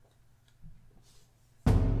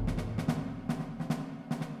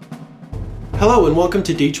Hello and welcome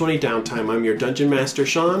to D20 Downtime. I'm your Dungeon Master,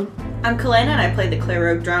 Sean. I'm Kalena and I play the Clay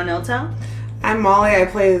Rogue Drown Eltal. I'm Molly, I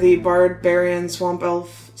play the Barbarian Swamp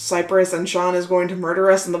Elf Cypress, and Sean is going to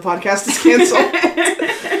murder us and the podcast is canceled.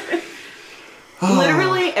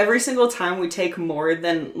 Literally every single time we take more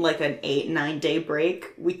than like an 8-9 day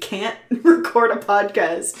break, we can't record a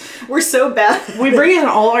podcast. We're so bad. We bring in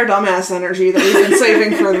all our dumbass energy that we've been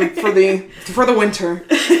saving for the winter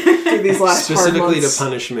through these last hard Specifically months. to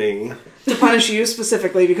punish me. To punish you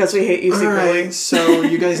specifically because we hate you secretly. Alright, so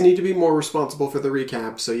you guys need to be more responsible for the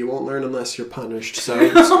recap, so you won't learn unless you're punished. So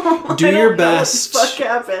do your best. What the fuck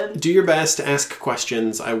happened? Do your best to ask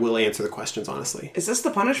questions. I will answer the questions, honestly. Is this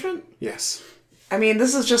the punishment? Yes. I mean,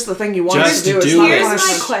 this is just the thing you want us Just to do. It's do not it. a Here's my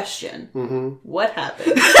punishment. question. Mm-hmm. What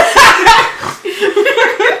happened?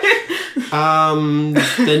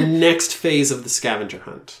 The next phase of the scavenger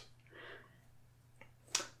hunt.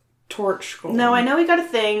 Torch golem. No, I know we got a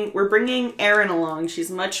thing. We're bringing Erin along. She's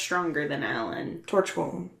much stronger than Alan. Torch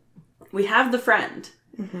golem. We have the friend.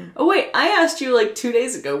 Mm-hmm. Oh wait, I asked you like 2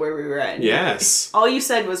 days ago where we were at. Yes. All you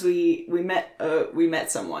said was we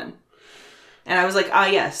met someone. And I was like,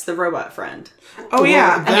 yes, the robot friend. Oh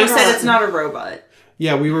yeah. And you said it's not a robot.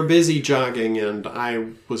 Yeah, we were busy jogging, and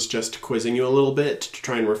I was just quizzing you a little bit to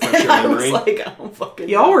try and refresh your I memory. was like, I don't fucking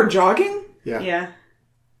Y'all know. were jogging? Yeah. Yeah.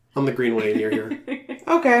 On the Greenway near here.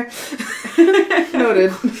 Okay.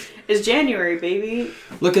 Noted. It's January, baby.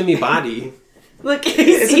 Look at me body. Look,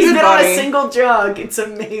 It's he's a been good on body. a single jog. It's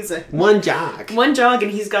amazing. One jog. One jog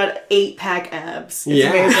and he's got 8-pack abs. It's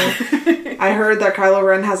amazing. I heard that Kylo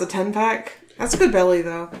Ren has a 10-pack. That's a good belly,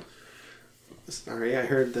 though. Sorry, I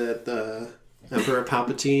heard that Emperor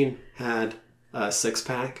Palpatine had a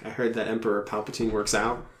 6-pack. I heard that Emperor Palpatine works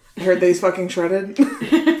out. I heard that he's fucking shredded.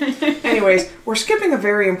 Anyways, we're skipping a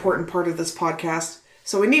very important part of this podcast,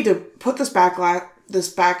 so we need to put this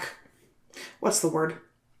what's the word?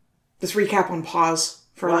 This recap on pause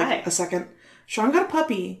for Why? like a second. Sean got a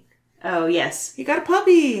puppy. Oh, yes. He got a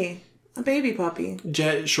puppy. A baby puppy.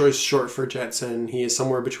 Jet short for Jetson. He is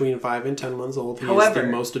somewhere between 5 and 10 months old. He is However, the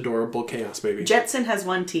most adorable chaos baby. Jetson has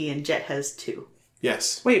 1 T and Jet has 2.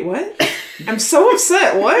 Yes. Wait, what? I'm so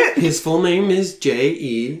upset. What? His full name is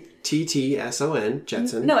Jetson.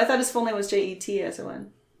 Jetson. No, I thought his full name was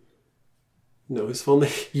Jetson. No, his full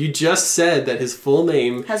name. You just said that his full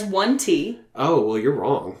name. Has 1 T Oh, well, you're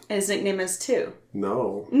wrrong. and his nickname is 2.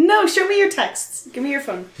 No. No, show me your texts. Give me your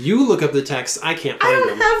phone. You look up the text. I can't I find don't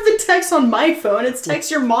them. have the text on my phone. It's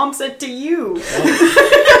text your mom sent to you.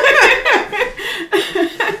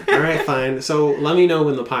 All right, fine. So let me know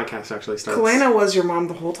when the podcast actually starts. Kalena was your mom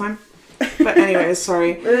the whole time? But anyways,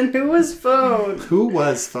 sorry. Then who was phone? Who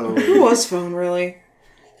was phone? Who was phone, really?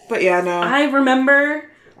 But yeah, no. I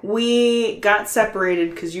remember we got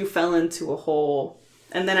separated because you fell into a hole.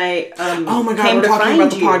 And then I Oh my god, came we're to talking find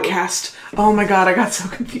about the you. podcast. Oh my god, I got so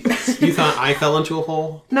confused. You thought I fell into a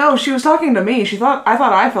hole? No, she was talking to me. I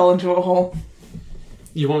thought I fell into a hole.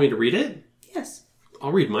 You want me to read it? Yes.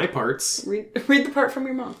 I'll read my parts. Read the part from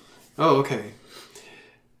your mom. Oh, okay.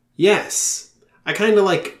 Yes. I kind of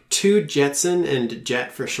like 2 Jetson and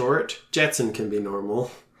Jet for short. Jetson can be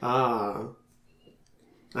normal. Ah.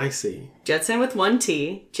 I see. Jetson with 1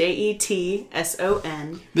 T. Jetson.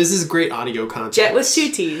 This is great audio content. Jet with 2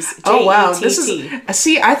 T's. Oh wow, this Jetty. is...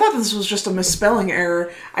 See, I thought this was just a misspelling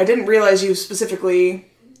error. I didn't realize you specifically...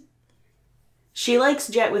 She likes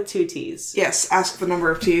Jet with 2 T's. Yes, ask the number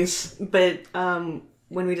of T's. But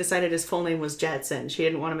when we decided his full name was Jetson, she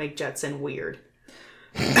didn't want to make Jetson weird.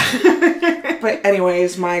 But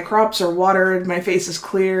anyways, my crops are watered, my face is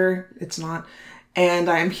clear. It's not. And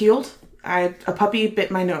I am healed. A puppy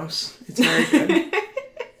bit my nose. It's very good.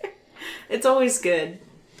 It's always good.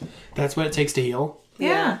 That's what it takes to heal?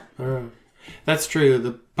 Yeah. That's true.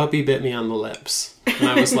 The puppy bit me on the lips. And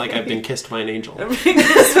I was like, I've been kissed by an angel.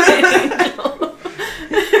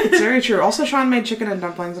 It's very true. Also, Sean made chicken and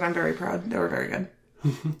dumplings, and I'm very proud. They were very good.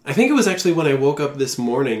 I think it was actually when I woke up this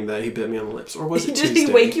morning that he bit me on the lips. Or was it Did Tuesday?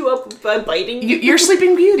 he wake you up by biting you? You're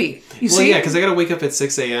Sleeping Beauty. You Well, see? yeah, because I gotta wake up at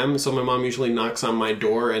 6 a.m., so my mom usually knocks on my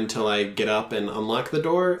door until I get up and unlock the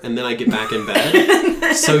door, and then I get back in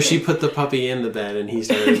bed. So she put the puppy in the bed, and he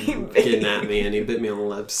started getting at me, and he bit me on the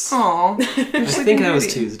lips. Aw. I think that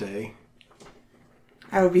was Tuesday.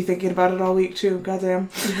 I would be thinking about it all week, too. Goddamn.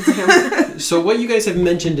 So what you guys have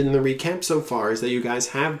mentioned in the recap so far is that you guys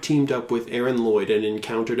have teamed up with Aaron Lloyd and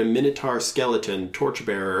encountered a Minotaur skeleton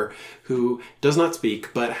torchbearer who does not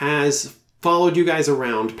speak, but has followed you guys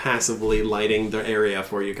around passively, lighting the area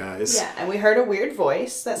for you guys. Yeah, and we heard a weird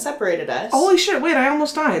voice that separated us. Holy shit, wait, I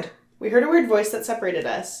almost died. We heard a weird voice that separated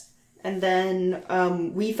us. And then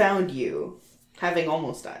we found you. having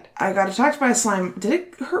almost died. I got attacked by a slime. Did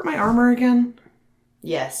it hurt my armor again?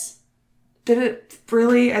 Yes. Did it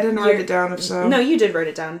really? I didn't write it down, if so. No, you did write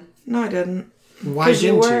it down. No, I didn't. Why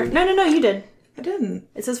didn't you? No, you did. I didn't.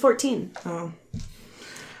 It says 14. Oh.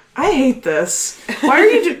 I hate this. Why are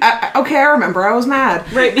you okay, I remember. I was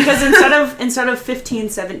mad. Right, because instead of 15,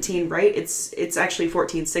 17, right? It's actually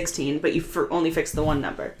 14, 16, but you only fixed the one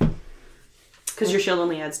number. Because your shield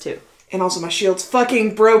only adds 2. And also my shield's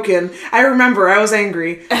fucking broken. I remember, I was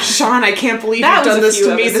angry. Sean, I can't believe you've done this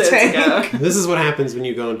to me, the tank. This is what happens when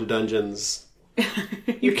you go into dungeons.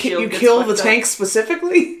 You kill the tank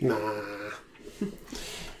specifically? Nah.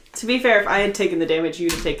 To be fair, if I had taken the damage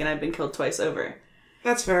you'd have taken, I'd been killed twice over.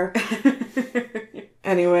 That's fair.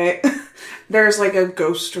 Anyway, there's like a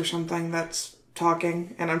ghost or something that's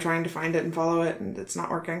talking, and I'm trying to find it and follow it, and it's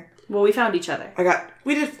not working. Well, we found each other.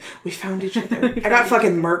 We found each other. I got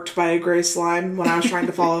fucking murked by a gray slime when I was trying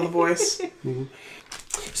to follow the voice. Mm-hmm.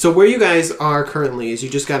 So where you guys are currently is you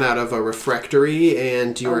just got out of a refectory,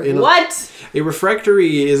 and you're in what? A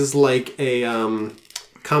refectory is like a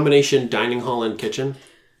combination dining hall and kitchen.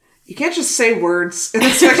 You can't just say words and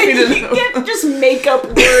expect me to know. You can't just make up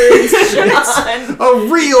words, Sean. A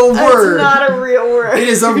real word. It's not a real word. It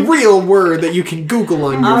is a real word that you can Google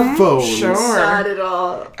on your phone. Sure. Not at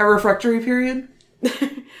all. A refractory period?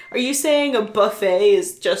 Are you saying a buffet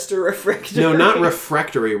is just a refectory? No, not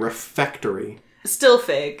refractory. Refectory. Still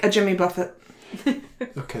fake. A Jimmy Buffett.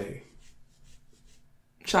 Okay.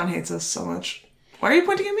 Sean hates us so much. Why are you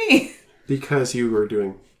pointing at me? Because you were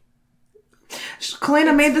doing...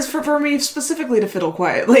 Kalena made this for me specifically to fiddle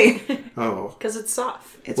quietly. Oh. Because it's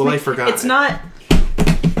soft. I forgot. It's not...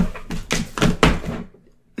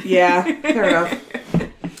 Yeah, fair enough.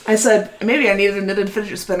 I said, maybe I needed a knitted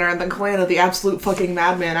fidget spinner, and then Kalena, the absolute fucking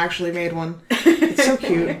madman, actually made one. It's so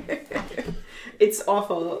cute. It's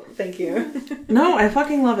awful. Thank you. No, I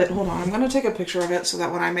fucking love it. Hold on, I'm going to take a picture of it so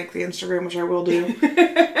that when I make the Instagram, which I will do,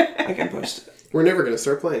 I can post it. We're never going to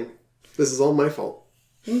start playing. This is all my fault.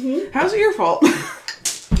 Mm-hmm. How's it your fault?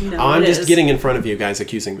 No, I'm just getting in front of you guys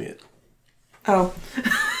accusing me. Oh.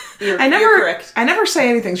 You're correct. I never say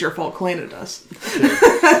anything's your fault. Kalena does.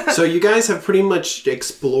 Okay. So you guys have pretty much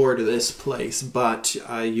explored this place, but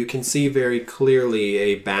you can see very clearly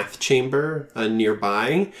a bath chamber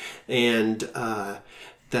nearby, and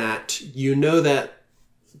that you know that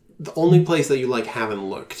the only place that you haven't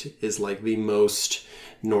looked is the most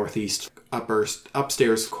northeast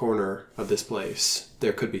upstairs corner of this place.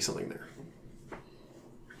 There could be something there.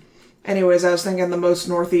 Anyways, I was thinking the most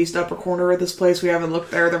northeast upper corner of this place. We haven't looked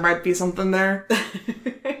there. There might be something there.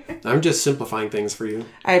 I'm just simplifying things for you.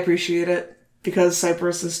 I appreciate it because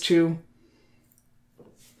Cypress is too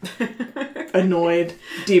annoyed,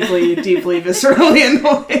 deeply, deeply, viscerally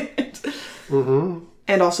annoyed,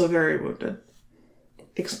 and also very wounded.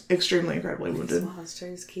 Extremely, incredibly wounded.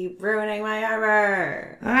 Monsters keep ruining my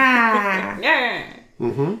armor. Ah. Yeah.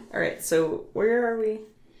 Alright, so where are we?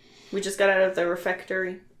 We just got out of the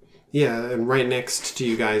refectory. Yeah, and right next to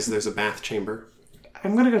you guys there's a bath chamber.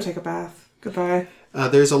 I'm gonna go take a bath. Goodbye.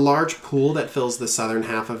 There's a large pool that fills the southern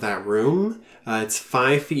half of that room. It's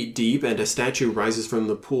 5 feet deep, and a statue rises from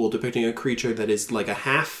the pool depicting a creature that is like a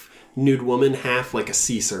half nude woman, half like a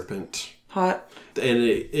sea serpent. Hot. And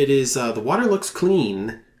it is, the water looks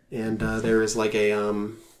clean, and there is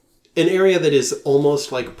an area that is almost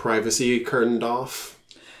privacy curtained off.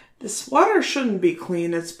 This water shouldn't be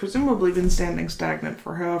clean. It's presumably been standing stagnant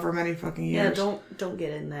for however many fucking years. Yeah, don't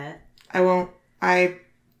get in that. I won't. I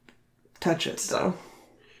touch it, though.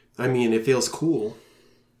 I mean, it feels cool.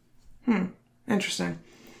 Interesting.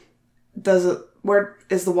 Where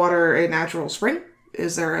is the water a natural spring?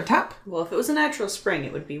 Is there a tap? Well, if it was a natural spring,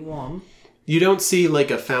 it would be warm. You don't see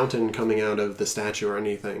a fountain coming out of the statue or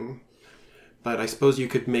anything. But I suppose you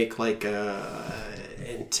could make a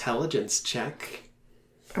intelligence check.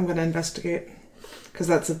 I'm going to investigate. Because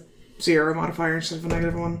that's a 0 modifier instead of a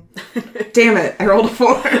 -1. Damn it, I rolled a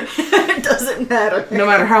 4. It doesn't matter. No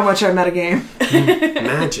matter how much I metagame.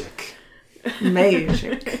 Magic.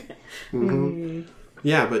 Magic.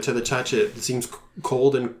 Yeah, but to the touch it seems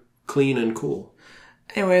cold and clean and cool.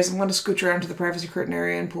 Anyways, I'm going to scooch around to the privacy curtain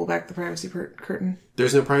area and pull back the privacy curtain.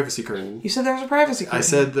 There's no privacy curtain. You said there was a privacy curtain. I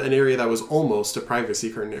said an area that was almost a privacy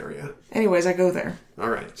curtain area. Anyways, I go there. All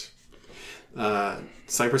right.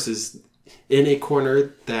 Cypress is in a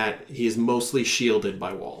corner that he is mostly shielded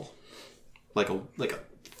by wall. Like a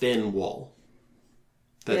thin wall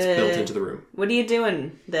that's built into the room. What are you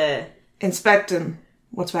doing there? Inspect him.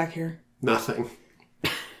 What's back here? Nothing.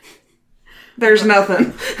 There's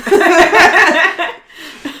nothing.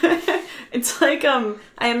 It's like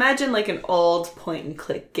I imagine like an old point and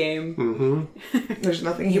click game. Mm-hmm. There's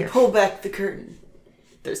nothing You here. pull back the curtain.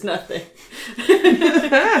 There's nothing.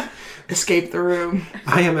 Escape the room.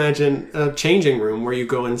 I imagine a changing room where you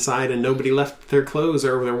go inside and nobody left their clothes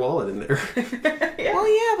or their wallet in there. Well,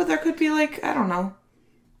 yeah, but there could be like, I don't know,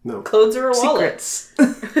 No. Clothes or a wallet.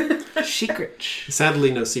 secrets. Secrets.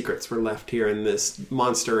 Sadly, no secrets were left here in this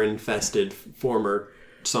monster-infested former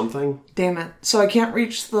something. Damn it. So I can't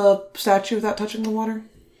reach the statue without touching the water?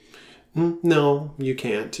 No, you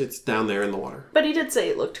can't. It's down there in the water. But he did say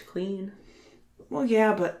it looked clean. Well,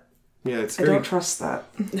 yeah, but Yeah, it's I very... don't trust that.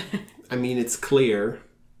 I mean, it's clear.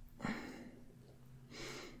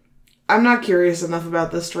 I'm not curious enough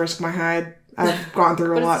about this to risk my hide. I've gone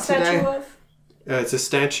through a What lot is the statue today. of? It's a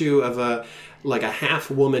statue of a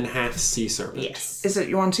half woman, half sea serpent. Yes. Is it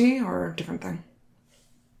Yuan-Ti or a different thing?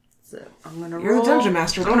 So I'm gonna You're roll. the dungeon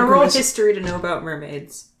master. I'm gonna Don't roll miss- history to know about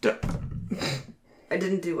mermaids. I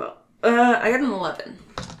didn't do well. I got an 11.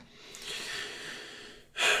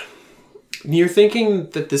 You're thinking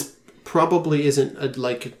that this probably isn't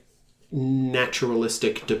a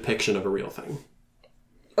naturalistic depiction of a real thing.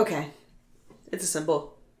 Okay. It's a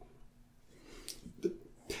symbol.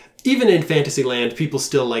 Even in Fantasyland, people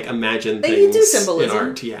still imagine They things do symbolism. in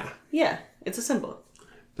art. Yeah, Yeah, it's a symbol.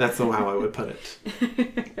 that's how I would put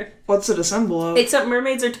it. What's it a symbol of? Except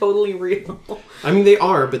mermaids are totally real. I mean, they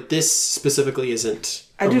are, but this specifically isn't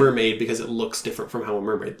a do- mermaid because it looks different from how a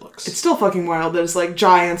mermaid looks. It's still fucking wild that it's like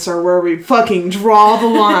giants are where we fucking draw the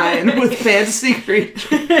line with fantasy creatures.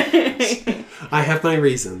 I have my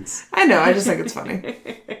reasons. I know, I just think it's funny.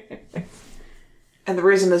 And the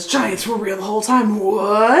reason is giants were real the whole time.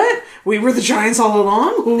 What? We were the giants all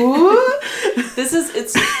along? What?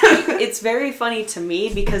 It's very funny to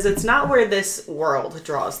me because it's not where this world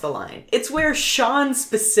draws the line. It's where Sean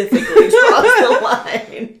specifically draws the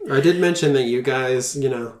line. I did mention that you guys,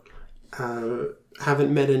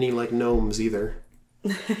 haven't met any gnomes either.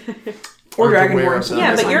 Or Aren't aware dragonborns. of them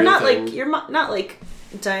Yeah, as but a you're new not thing.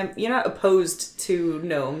 you're not opposed to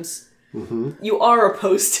gnomes. Mm-hmm. You are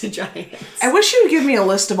opposed to giants. I wish you would give me a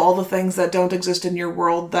list of all the things that don't exist in your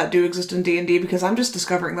world that do exist in D&D because I'm just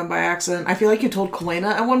discovering them by accident. I feel like you told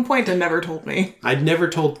Kalena at one point and never told me. I'd never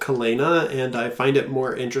told Kalena, and I find it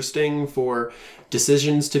more interesting for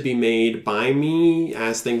decisions to be made by me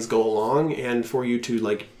as things go along, and for you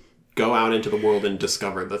to go out into the world and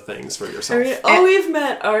discover the things for yourself. All we've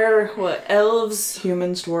met are elves,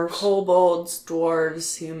 Humans, dwarves. kobolds,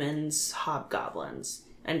 dwarves, humans, hobgoblins,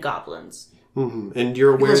 and goblins. And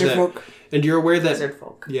you're aware Lizard that, folk. and you're aware that, Lizard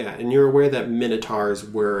folk. yeah, and you're aware that minotaurs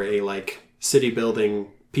were a city building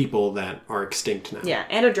people that are extinct now. Yeah,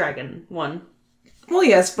 and a dragon one. Well,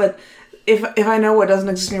 yes, but if I know what doesn't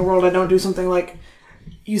exist in your world, I don't do something like,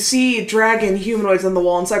 you see dragon humanoids on the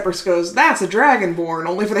wall and Cypress goes, that's a dragonborn,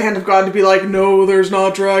 only for the hand of God to be like, no, there's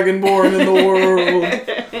not dragonborn in the world.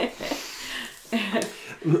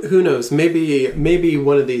 Who knows? Maybe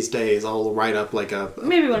one of these days I'll write up a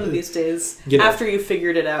Maybe one of these days, know. after you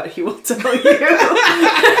figured it out, he will tell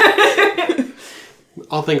you.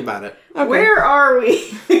 I'll think about it. Okay. Where are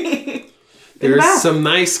we? There's map. some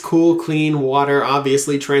nice, cool, clean water,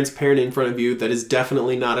 obviously transparent in front of you. That is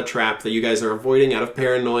definitely not a trap that you guys are avoiding out of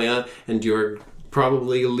paranoia, and you're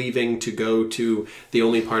probably leaving to go to the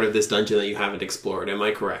only part of this dungeon that you haven't explored. Am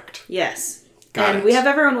I correct? Yes. Got and it. we have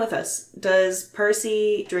everyone with us. Does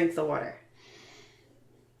Percy drink the water?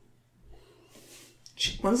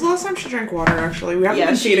 When's the last time she drank water, actually? We haven't Yeah,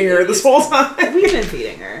 been she- feeding her this whole time. We've been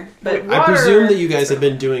feeding her. But water... I presume that you guys have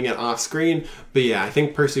been doing it off screen, but yeah, I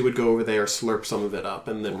think Percy would go over there, slurp some of it up,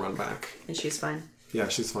 and then run back. And she's fine. Yeah,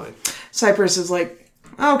 she's fine. Cypress is like,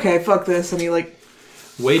 okay, fuck this, and he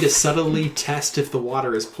Way to subtly test if the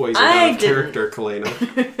water is poisoned I out of didn't. character,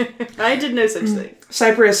 Kalena. I did no such thing.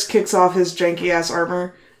 Cypress kicks off his janky-ass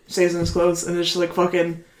armor, stays in his clothes, and is just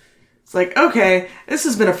fucking... It's like, okay, this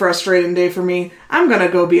has been a frustrating day for me. I'm gonna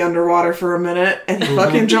go be underwater for a minute, and he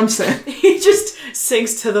fucking jumps in. He just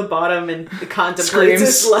sinks to the bottom and contemplates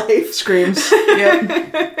his life. Screams.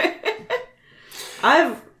 Yep.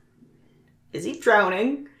 Is he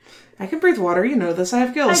drowning? I can breathe water, you know this, I have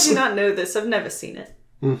I gills. do not know this. I've never seen it.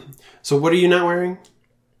 So what are you not wearing?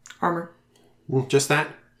 Armor. Just that?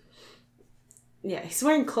 Yeah, he's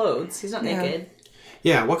wearing clothes. He's not Yeah. naked.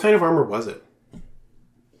 Yeah, what kind of armor was it?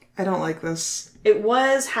 I don't like this. It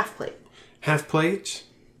was half plate. Half plate?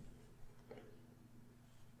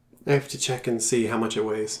 I have to check and see how much it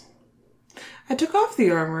weighs. I took off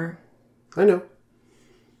the armor. I know.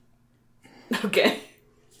 Okay.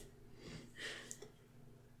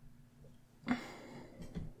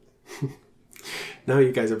 Now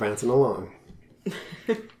you guys are bouncing along.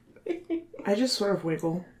 I just sort of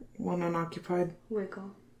wiggle when unoccupied.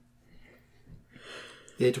 Wiggle.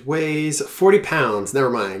 It weighs 40 pounds. Never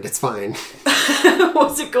mind. It's fine.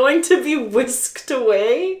 Was it going to be whisked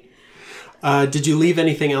away? Did you leave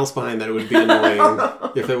anything else behind that it would be annoying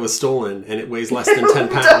if it was stolen and it weighs less than 10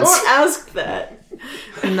 pounds? Don't ask that.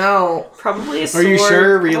 No. Probably a sword. Are you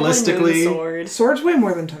sure, Probably realistically? Moonsword. Swords weigh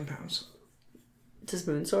more than 10 pounds. Does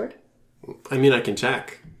Moonsword? I mean, I can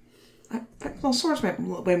check. Well, swords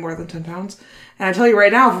weigh more than 10 pounds. And I tell you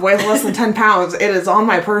right now, if it weighs less than 10 pounds, it is on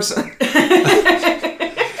my person.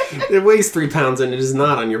 It weighs 3 pounds and it is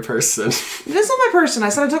not on your person. It is on my person. I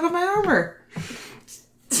said I took off my armor.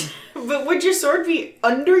 But would your sword be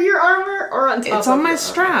under your armor or on top? It's on of my your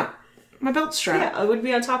strap. My belt strap. Yeah, it would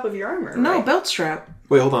be on top of your armor. No, right? belt strap.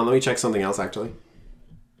 Wait, hold on. Let me check something else, actually.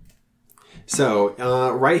 So,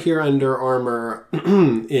 right here under armor,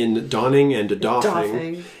 in donning and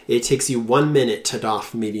doffing, it takes you 1 minute to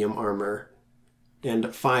doff medium armor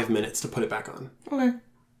and 5 minutes to put it back on. Okay.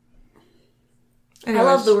 I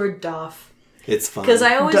love the word doff. It's fun. Because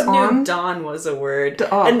I always Don? knew don was a word.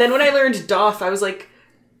 Doff. And then when I learned doff, I was like,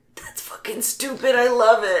 that's fucking stupid. I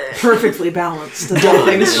love it. perfectly balanced. As all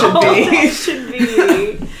things should be. Should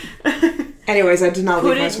be. Anyways, I did not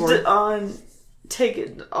Put leave my it sword. on. Take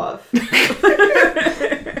it off.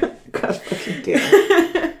 God fucking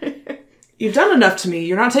damn. You've done enough to me.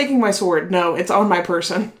 You're not taking my sword. No, it's on my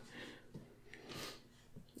person.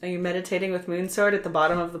 Are you meditating with Moonsword at the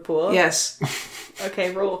bottom of the pool? Yes.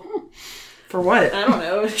 Okay, roll. For what? I don't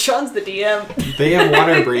know. Sean's the DM. They have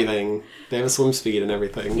water breathing. They have a swim speed and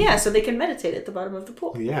everything. Yeah, so they can meditate at the bottom of the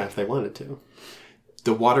pool. Yeah, if they wanted to.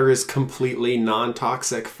 The water is completely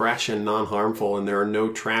non-toxic, fresh, and non-harmful, and there are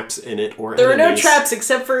no traps in it or There are no enemies. traps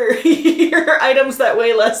except for your items that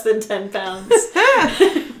weigh less than 10 pounds.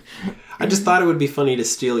 I just thought it would be funny to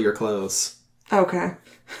steal your clothes. Okay.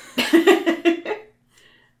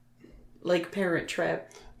 Like Parent Trap.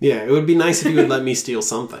 Yeah, it would be nice if you would let me steal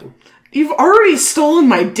something. You've already stolen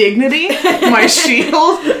my dignity, my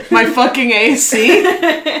shield, my fucking AC.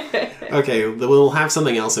 Okay, we'll have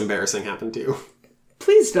something else embarrassing happen to you.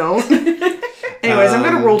 Please don't. Anyways, I'm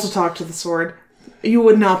gonna roll to talk to the sword. You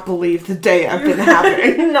would not believe the day I've been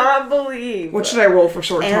having. Not believe. What should I roll for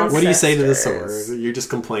sword talk? What do you say to the Ancestors. sword? You just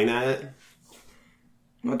complain at it?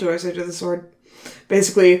 What do I say to the sword?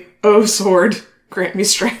 Basically, oh sword, grant me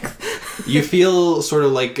strength. You feel sort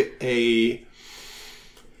of like a...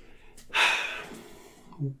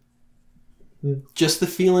 just the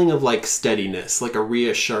feeling of like steadiness, like a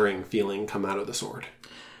reassuring feeling come out of the sword.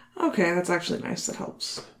 Okay, that's actually nice. That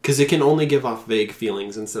helps. Because it can only give off vague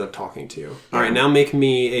feelings instead of talking to you. Alright, now make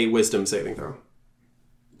me a wisdom saving throw.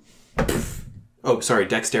 Oh, sorry,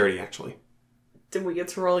 dexterity actually. Did we get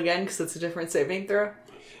to roll again because it's a different saving throw?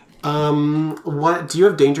 What, do you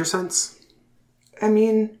have danger sense? I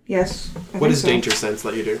mean, yes. What does danger sense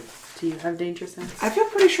let you do? Do you have danger sense? I feel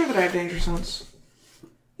pretty sure that I have danger sense.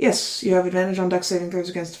 Yes, you have advantage on dex saving throws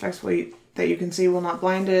against effects that you can see while not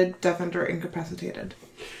blinded, deafened, or incapacitated.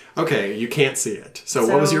 Okay, you can't see it. So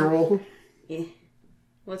what was your roll? Yeah.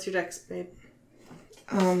 What's your dex, babe?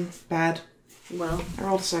 Bad. Well, I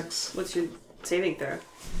rolled a 6. what's your saving throw?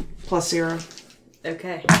 +0.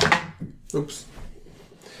 Okay. Oops.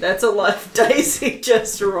 That's a lot of dice he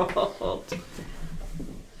just rolled.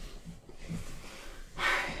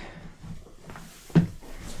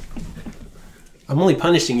 I'm only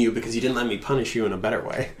punishing you because you didn't let me punish you in a better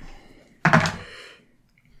way.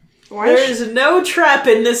 Why is, There's no trap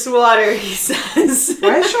in this water, he says.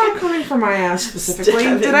 why is Sean coming for my ass specifically?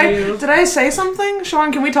 Stabbing you. Did I say something?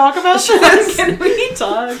 Sean, can we talk about Sean, this? can we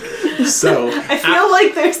talk? So, I feel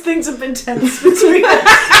like there's things have been tense between us.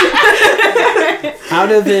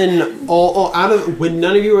 when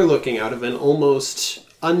none of you are looking, out of an almost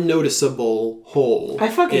unnoticeable hole I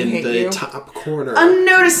fucking in hate the you. top corner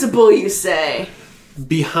Unnoticeable, you say.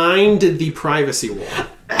 behind the privacy wall,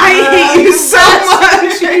 I hate you so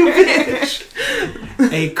much, you bitch!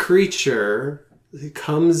 a creature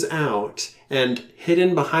comes out, and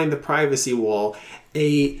hidden behind the privacy wall,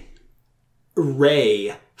 a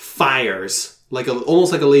ray fires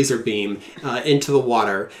almost like a laser beam into the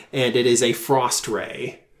water, and it is a frost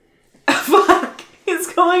ray. Fuck!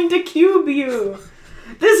 It's going to cube you.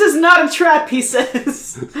 This is not a trap, he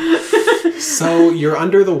says. So you're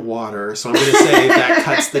under the water, so I'm going to say that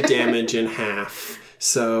cuts the damage in half.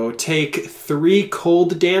 So take 3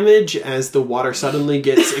 cold damage as the water suddenly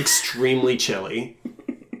gets extremely chilly.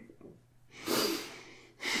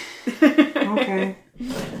 Okay.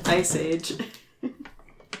 Ice Age.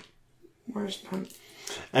 Where's my...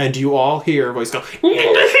 And you all hear a voice go...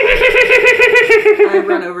 I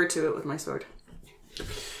run over to it with my sword.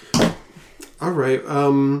 All right.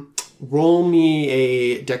 Roll me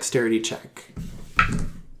a dexterity check.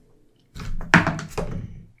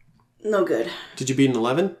 No good. Did you beat an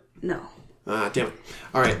 11? No. Damn it.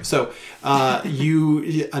 All right. So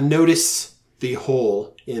you notice the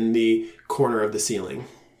hole in the corner of the ceiling.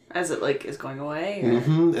 As it, like, is going away? Or...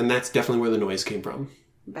 And that's definitely where the noise came from.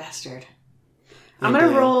 Bastard. I'm gonna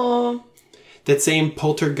roll... That same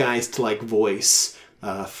poltergeist-like voice,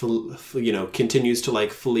 continues to,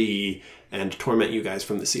 like, flee and torment you guys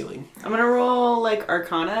from the ceiling. I'm gonna roll, like,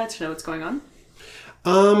 Arcana to know what's going on.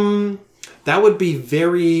 That would be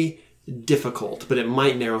very difficult, but it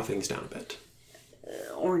might narrow things down a bit.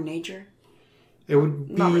 Or Nature. It would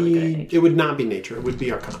be... Not really good at nature. It would not be Nature. It would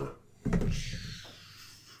be Arcana.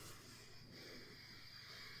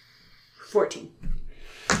 14.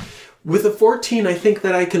 With a 14, I think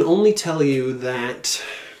that I can only tell you that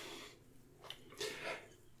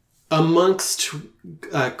amongst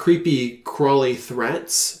creepy, crawly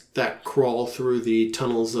threats that crawl through the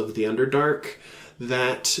tunnels of the Underdark,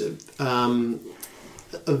 that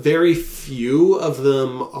very few of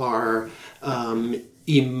them are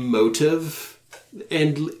emotive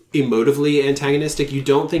and emotively antagonistic. You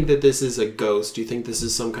don't think that this is a ghost. You think this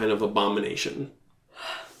is some kind of abomination.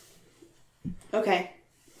 Okay.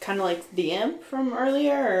 Kind of like the imp from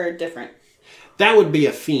earlier, or different? That would be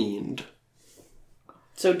a fiend.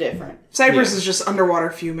 So different. Cypress is just underwater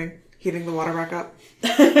fuming, heating the water back up.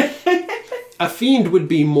 A fiend would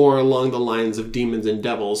be more along the lines of demons and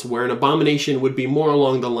devils, where an abomination would be more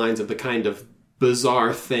along the lines of the kind of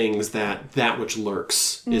bizarre things that which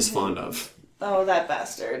lurks is fond of. Oh, that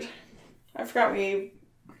bastard. I forgot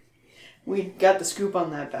we got the scoop on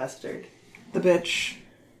that bastard. The bitch.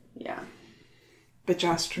 Yeah. Bitch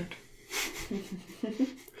bastard.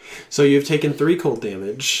 So you've taken 3 cold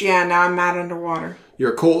damage. Yeah, now I'm mad underwater.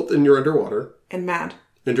 You're cold and you're underwater. And mad.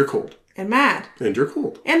 And you're cold. And mad. And you're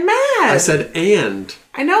cold. And mad! I said and.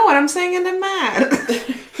 I know what I'm saying, and I'm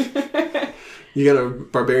mad. You got a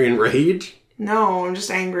barbarian rage? No, I'm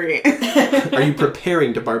just angry. Are you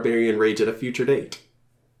preparing to barbarian rage at a future date?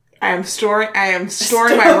 I am storing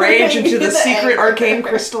my rage into the secret arcane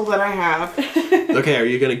crystal that I have. Okay, are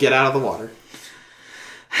you going to get out of the water?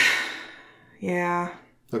 Yeah.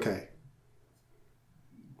 Okay.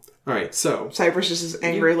 Alright, so... Cypress just is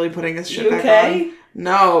angrily putting his shit back okay? on.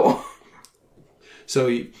 No.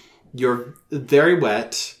 So you're very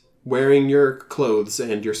wet, wearing your clothes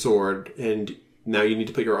and your sword, and now you need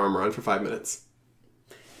to put your armor on for 5 minutes.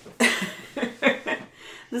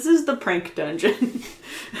 This is the prank dungeon.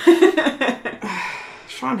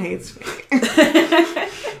 Sean hates me.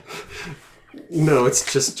 No,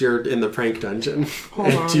 it's just you're in the prank dungeon.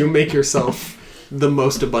 Hold on. You make yourself the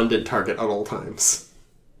most abundant target at all times.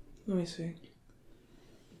 Let me see.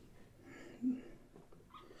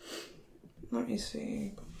 Let me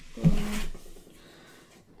see.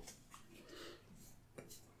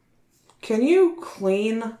 Can you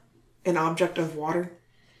clean an object of water?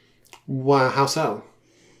 Wow, how so?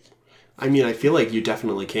 I mean, I feel like you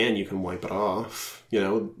definitely can. You can wipe it off,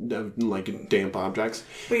 like damp objects.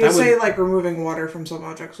 But you say, like, removing water from some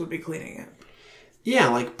objects would be cleaning it. Yeah,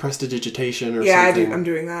 like prestidigitation or yeah, something. Yeah, I'm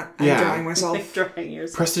doing that. I'm drying myself. Like drying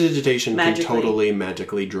yourself. Prestidigitation can totally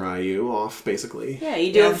magically dry you off, basically. Yeah,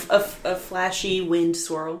 you do a flashy wind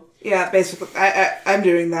swirl. Yeah, basically. I'm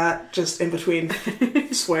doing that just in between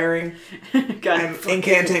swearing. I'm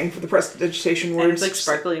incanting for the prestidigitation words. And it's like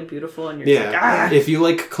sparkly and beautiful, and you're like, ah! If you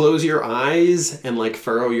like close your eyes and like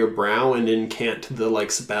furrow your brow and incant the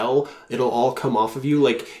like spell, it'll all come off of you.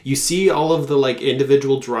 Like you see all of the like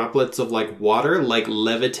individual droplets of like water like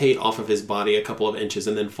levitate off of his body a couple of inches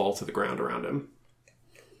and then fall to the ground around him.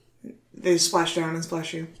 They splash down and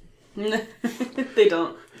splash you. They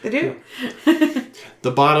don't. They do. The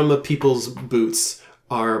bottom of people's boots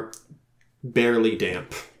are barely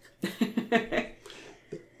damp.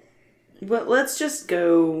 But let's just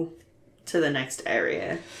go to the next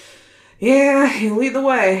area. Yeah, you lead the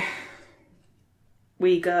way.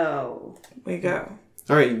 We go.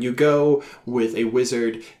 Alright, you go with a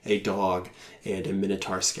wizard, a dog, and a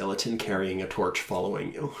minotaur skeleton carrying a torch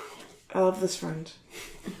following you. I love this friend.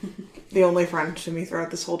 The only friend to me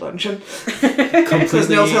throughout this whole dungeon. Because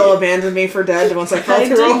Nils Hill abandoned me for dead once I fell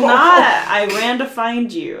through a hole. I ran to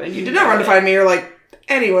find you. And you did not run to find me. You're like,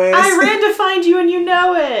 anyways. I ran to find you and you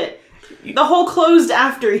know it. The hole closed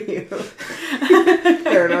after you.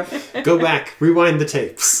 Fair enough. Go back. Rewind the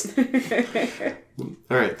tapes.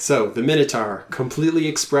 Alright, so the Minotaur, completely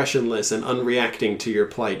expressionless and unreacting to your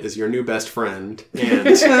plight, is your new best friend.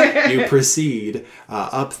 And you proceed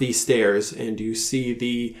up these stairs and you see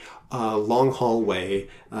the long hallway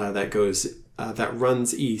that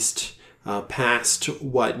runs east past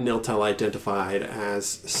what Niltel identified as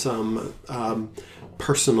some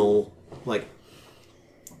personal, like,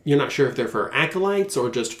 you're not sure if they're for acolytes or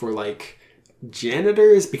just for, like,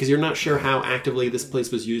 janitors, because you're not sure how actively this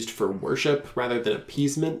place was used for worship rather than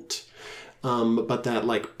appeasement. But that,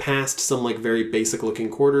 like, past some, like, very basic-looking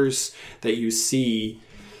quarters that you see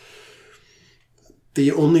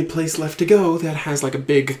the only place left to go that has, like, a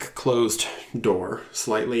big closed door,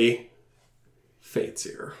 slightly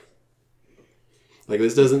fancier. Like,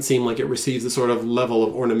 this doesn't seem like it receives the sort of level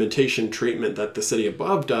of ornamentation treatment that the city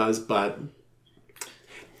above does, but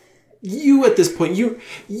you, at this point,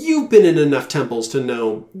 you've been in enough temples to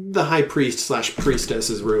know the high priest /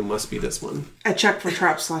 priestess's room must be this one. I checked for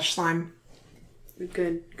traps / slime.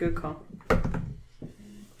 Good call.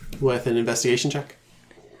 With an investigation check?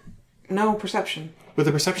 No, perception. With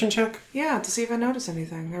a perception check? Yeah, to see if I notice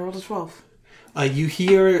anything. I rolled a 12. You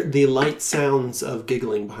hear the light sounds of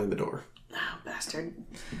giggling behind the door. Oh, bastard.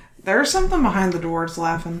 There's something behind the door. It's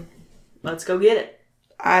laughing. Let's go get it.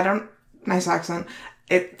 I don't... Nice accent.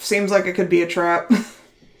 It seems like it could be a trap.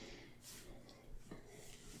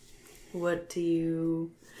 What do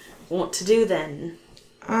you want to do then?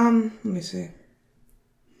 Let me see.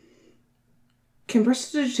 Can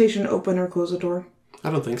prestidigitation open or close a door? I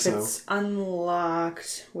don't think so. It's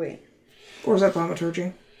unlocked. Wait. Or is that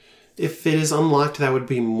thaumaturgy? If it is unlocked, that would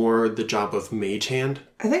be more the job of Mage Hand.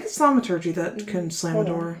 I think it's thaumaturgy that can slam a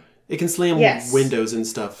door. It can slam Yes. windows and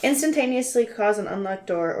stuff. Instantaneously cause an unlocked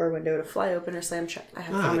door or window to fly open or slam shut. I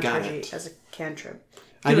have I got thaumaturgy it. as a cantrip.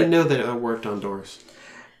 I didn't know that it worked on doors.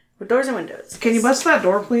 With doors and windows. Can you bust that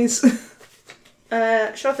door, please?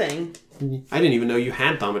 Sure thing. I didn't even know you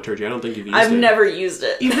had thaumaturgy. I don't think you've used I've it. never used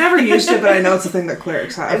it. You've never used it, but I know it's a thing that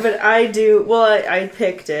clerics have. But I do. Well, I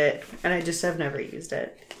picked it, and I just have never used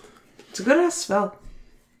it. It's a good-ass spell.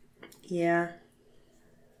 Yeah.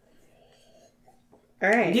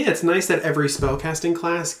 Alright. Yeah, it's nice that every spellcasting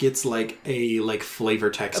class gets like a flavor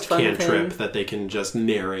text A fun cantrip thing. that they can just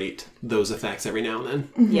narrate those effects every now and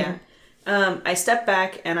then. Yeah. I step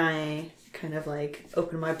back, and I kind of like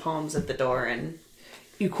open my palms at the door and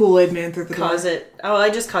You Kool-Aid man through the door. cause it. Oh, I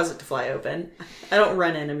just cause it to fly open. I don't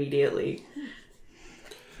run in immediately.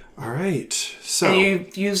 All right, so And you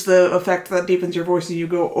use the effect that deepens your voice and you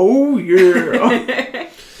go, oh yeah.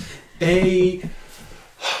 a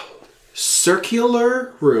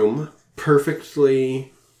circular room,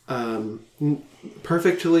 perfectly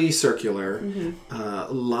circular,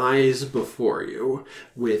 lies before you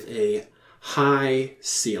with a high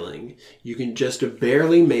ceiling. You can just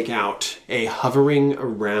barely make out a hovering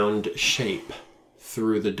around shape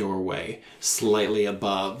through the doorway, slightly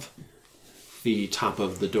above the top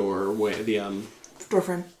of the doorway, Door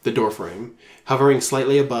frame. the door frame, hovering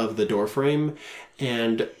slightly above the door frame,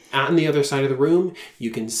 and on the other side of the room,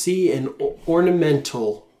 you can see an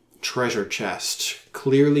ornamental treasure chest,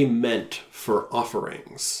 clearly meant for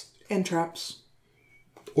offerings. And traps.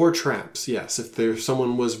 Or traps, yes, if there's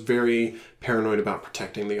someone was very paranoid about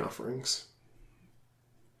protecting the offerings.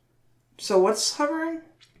 So what's hovering?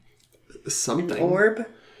 Something. Orb.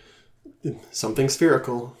 Something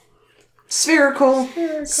spherical. Spherical.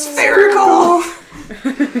 Spherical.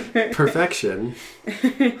 Perfection.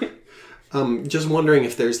 Just wondering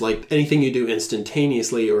if there's like anything you do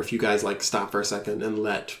instantaneously, or if you guys like stop for a second and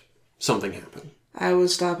let something happen. I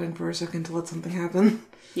was stopping for a second to let something happen.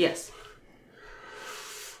 Yes.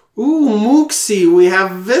 Ooh, Mooksy, we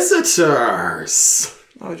have visitors.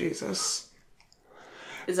 Oh, Jesus.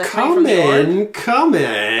 Is that coming from the orb? Come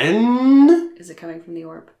in. Is it coming from the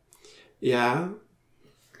orb? Yeah.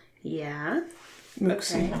 Yeah.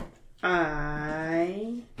 Mooksy.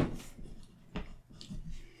 Okay.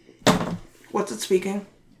 What's it speaking?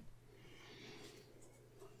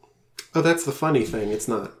 Oh, that's the funny thing. It's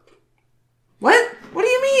not. What? What do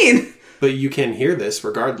you mean? But you can hear this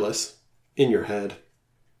regardless in your head.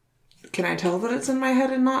 Can I tell that it's in my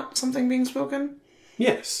head and not something being spoken?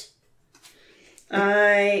 Yes.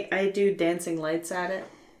 I do dancing lights at it.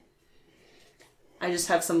 I just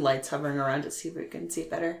have some lights hovering around to see if we can see it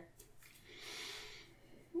better.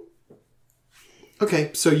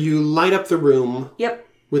 Okay, so you light up the room Yep.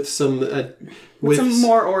 with some... With some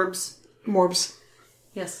more orbs. Morbs.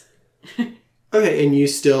 Yes. Okay, and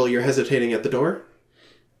you're hesitating at the door?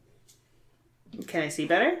 Can I see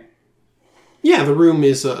better? Yeah, the room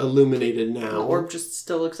is illuminated now. The orb just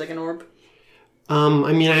still looks like an orb.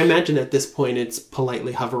 I mean, I imagine at this point it's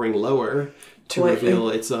politely hovering lower to Politely. reveal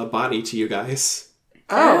its body to you guys.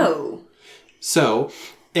 Oh. So,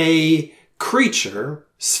 a creature,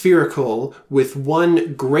 spherical, with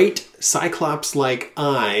one great cyclops-like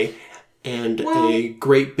eye, and a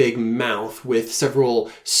great big mouth with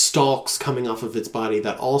several stalks coming off of its body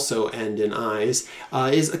that also end in eyes,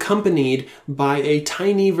 is accompanied by a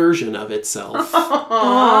tiny version of itself.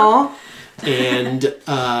 Aww. And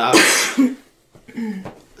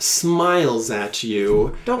smiles at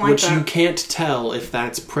you, Don't like which that. you can't tell if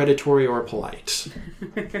that's predatory or polite.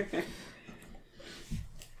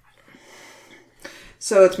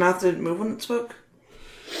 So its mouth didn't move when it spoke?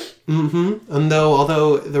 And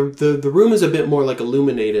although the room is a bit more like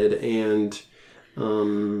illuminated and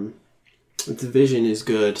its vision is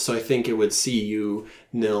good, so I think it would see you,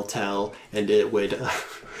 Niltel, and it would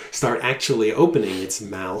start actually opening its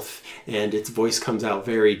mouth, and its voice comes out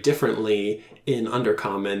very differently in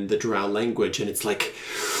Undercommon, the Drow language, and it's like,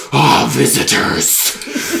 visitors!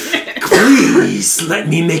 Please let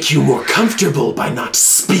me make you more comfortable by not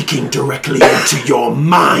speaking directly into your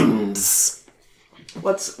minds.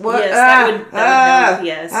 What? Yes, that would help.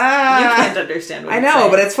 Yes. You can't understand what I it's know,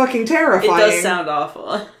 saying. but it's fucking terrifying. It does sound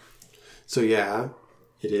awful. So yeah,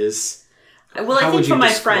 it is. Well, I How think would for you my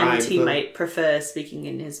describe friend, he the- might prefer speaking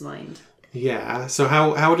in his mind. Yeah, so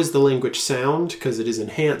how does the language sound? Because it is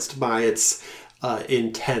enhanced by its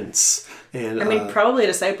intense and I mean, probably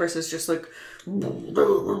to Cypress is just like...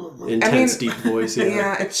 intense deep voice.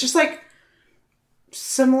 Yeah, it's just like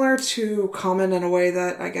similar to Common in a way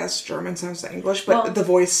that I guess German sounds to English, but Well, the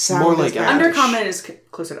voice sounds more like bad. Elvish. Undercommon is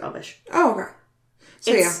closer to Elvish. Oh, okay.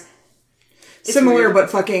 So It's similar weird. but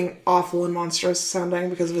fucking awful and monstrous sounding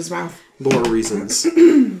because of his mouth. Lore reasons.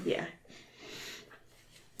 Yeah.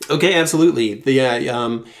 Okay, absolutely.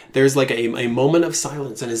 There's like a moment of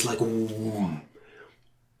silence, and it's like, "Whoom."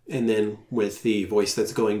 And then with the voice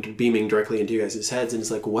that's beaming directly into you guys' heads, and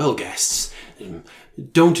it's like, well, guests,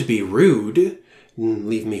 don't be rude.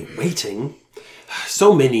 Leave me waiting.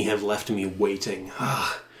 So many have left me waiting.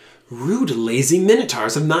 Rude, lazy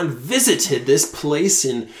minotaurs have not visited this place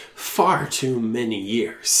in far too many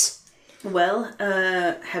years. Well,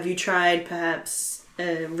 have you tried perhaps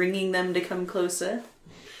ringing them to come closer?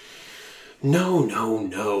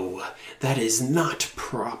 No. That is not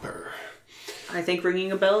proper. I think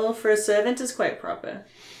ringing a bell for a servant is quite proper.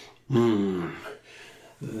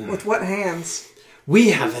 With what hands?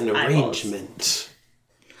 We have an Eyeballs. arrangement.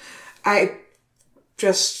 I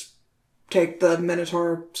just take the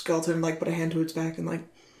Minotaur skeleton and put a hand to its back and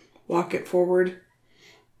walk it forward.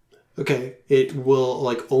 Okay, it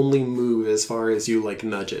will only move as far as you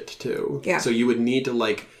nudge it too. Yeah. So you would need to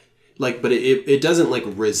but it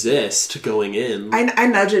doesn't resist going in. I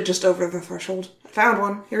nudge it just over the threshold. Found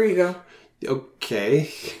one. Here you go. Okay.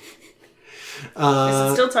 Is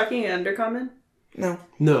it still talking in Undercommon? No.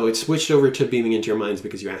 No, it switched over to beaming into your minds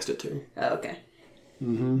because you asked it to. Oh, okay.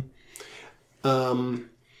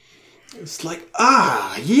 It's like,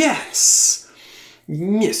 yes.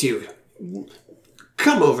 Yes, you.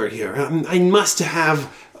 Come over here. I must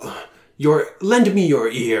have lend me your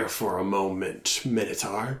ear for a moment,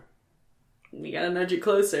 Minotaur. You gotta nudge it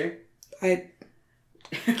closer. I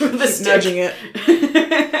With the keep stick. nudging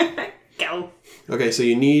it. Go. Okay, so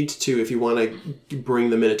you need to, if you want to bring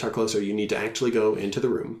the Minotaur closer, you need to actually go into the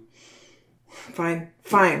room. Fine.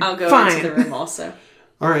 I'll go Fine. into the room also.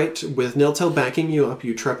 All right, with Niltel backing you up,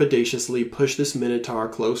 you trepidatiously push this Minotaur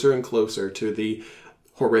closer and closer to the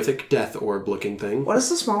horrific death orb-looking thing. What does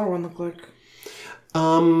the smaller one look like?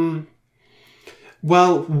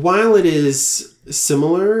 Well, while it is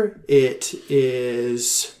similar, its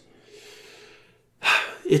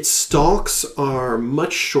stalks are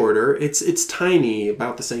much shorter. It's tiny,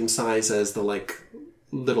 about the same size as the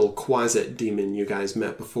little Quasit demon you guys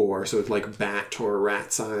met before. So it's bat or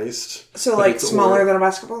rat sized. So But it's smaller than a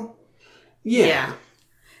basketball? Yeah.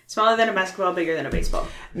 Smaller than a basketball, bigger than a baseball.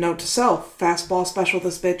 Note to self, fastball special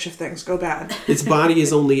this bitch if things go bad. Its body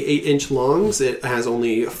is only 8-inch longs. It has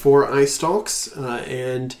only 4 eye stalks,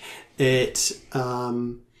 and it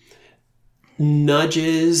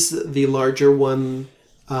nudges the larger one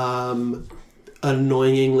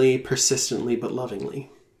annoyingly, persistently, but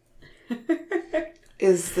lovingly.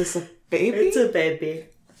 Is this a baby? It's a baby.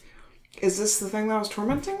 Is this the thing that was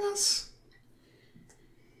tormenting us?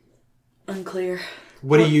 Unclear.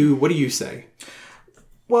 What do you say?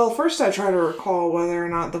 Well, first I try to recall whether or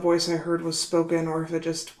not the voice I heard was spoken or if it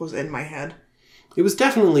just was in my head. It was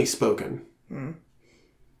definitely spoken. And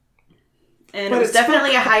But it was it's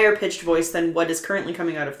definitely a higher pitched voice than what is currently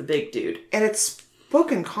coming out of the big dude. And it's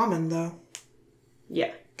spoken common, though.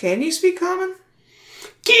 Yeah. Can you speak common?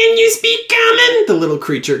 Can you speak common? The little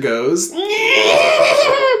creature goes.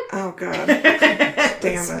 Oh, God.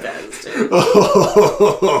 Damn it. Bastard.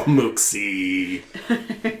 Oh, Mooksy.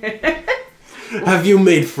 Have you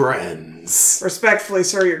made friends? friends. Respectfully,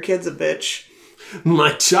 sir, your kid's a bitch.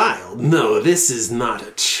 My child? No, this is not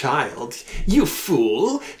a child. You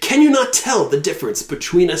fool! Can you not tell the difference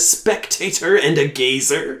between a spectator and a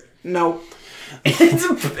gazer? No.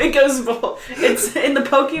 It goes both. It's in the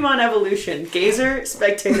Pokemon evolution. Gazer,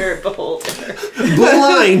 spectator, beholder.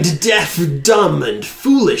 Blind, deaf, dumb, and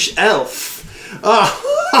foolish elf.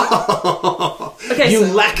 Okay, You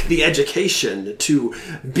so- lack the education to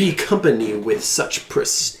be company with such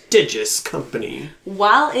prestigious company.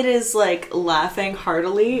 While it is like laughing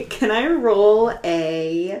heartily, can I roll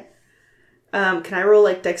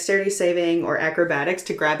like dexterity saving or acrobatics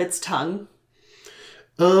to grab its tongue?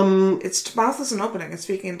 Its mouth isn't opening. It's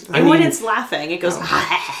speaking into the... I mean- When it's laughing, it goes.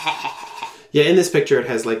 Yeah, in this picture it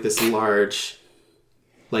has like this large,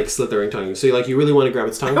 like slithering tongue. So you really want to grab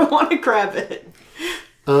its I tongue? want to grab it.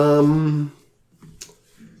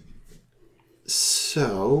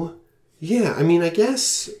 So, yeah, I mean, I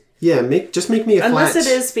guess, yeah, just make me a Unless flat... it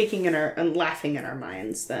is speaking in our and laughing in our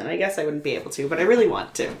minds, then I guess I wouldn't be able to. But I really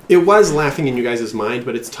want to. It was laughing in you guys' mind,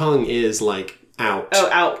 but its tongue is, like, out. Oh,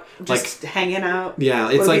 out, just hanging out. Yeah,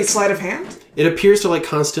 Would it's it be like, sleight of hand? it appears to, like,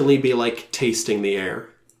 constantly be, like, tasting the air.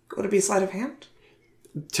 Would it be sleight of hand?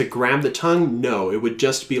 To grab the tongue, no, it would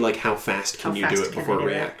just be, like, how fast can you do fast it can I before it do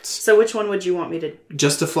reacts. So which one would you want me to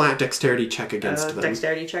Just a flat dexterity check against them.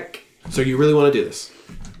 dexterity check? So you really want to do this?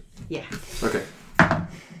 Yeah, Okay.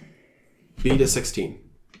 Beat a 16.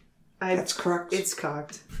 That's correct. It's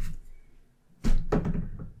cocked.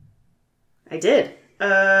 I did.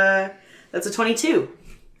 That's a 22.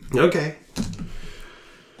 Okay.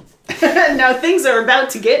 Now things are about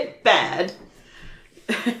to get bad.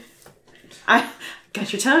 I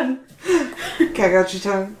got your tongue. Okay, I got your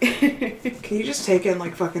tongue. Can you just take in,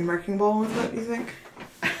 like, fucking Wrecking Ball with it, you think?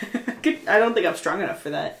 I don't think I'm strong enough for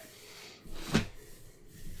that.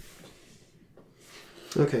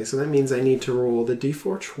 Okay, so that means I need to roll the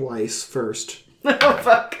d4 twice first. Oh,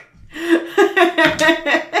 fuck.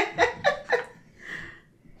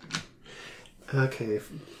 Okay.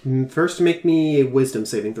 First, make me a wisdom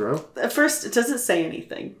saving throw. At first, it doesn't say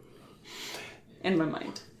anything. In my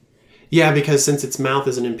mind. Yeah, because since its mouth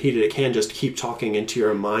isn't impeded, it can just keep talking into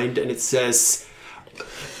your mind, and it says,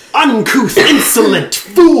 "Uncouth, insolent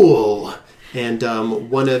fool!" And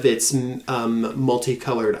one of its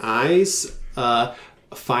multicolored eyes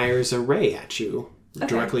fires a ray at you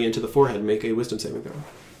directly into the forehead. Make a wisdom saving throw.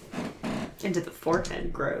 Into the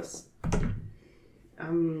forehead. Gross.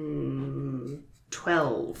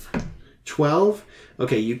 12. 12.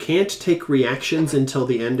 Okay, you can't take reactions until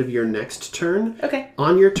the end of your next turn. Okay.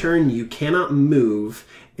 On your turn, you cannot move,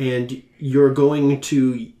 and you're going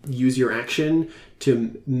to use your action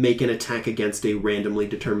to make an attack against a randomly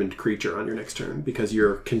determined creature on your next turn because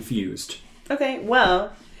you're confused. Okay,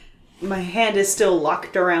 well, my hand is still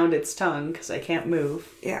locked around its tongue because I can't move.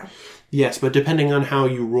 Yeah. Yes, but depending on how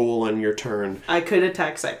you roll on your turn, I could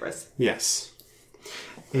attack Cypress. yes.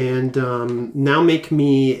 And now make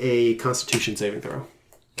me a Constitution saving throw.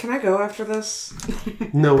 Can I go after this?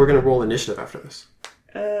 No, we're going to roll initiative after this.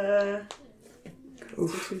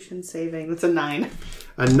 Constitution saving. That's a 9.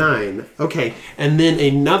 A 9. Okay, and then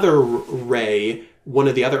another ray, one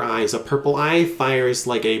of the other eyes, a purple eye, fires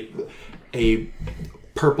like a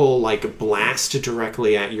purple like blast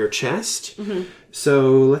directly at your chest. Mm-hmm.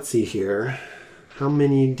 So let's see here. How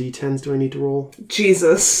many d10s do I need to roll?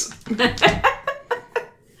 Jesus.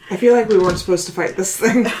 I feel like we weren't supposed to fight this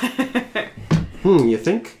thing. You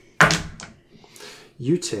think?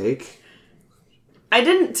 You take...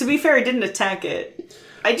 To be fair, I didn't attack it.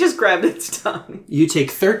 I just grabbed its tongue. You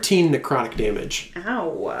take 13 necrotic damage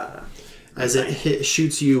Ow. as it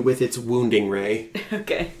shoots you with its wounding ray.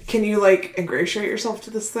 Okay. Can you, like, ingratiate yourself to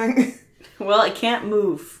this thing? Well, I can't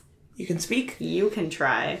move. You can speak? You can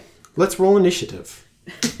try. Let's roll initiative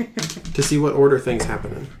to see what order things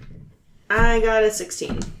happen in. I got a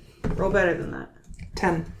 16. Roll better than that.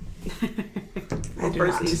 10. I do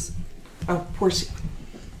Percy's. not. Oh, Percy.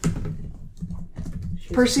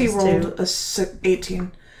 Percy rolled a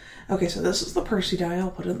 18. Okay, so this is the Percy die.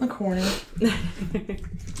 I'll put it in the corner.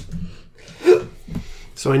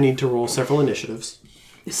 So I need to roll several initiatives.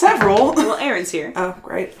 Several. Well, Aaron's here. Oh,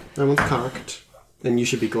 great. That one's cocked. And you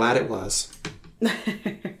should be glad it was.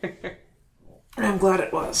 I'm glad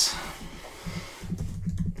it was.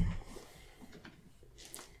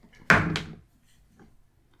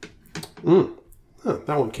 Oh,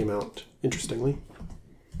 that one came out interestingly.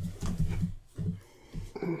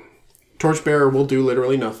 Torchbearer will do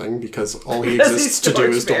literally nothing because all he Because exists he's to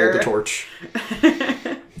do is to hold the Torchbearer.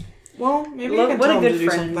 torch. Well, maybe Look, you can what a tell him good to do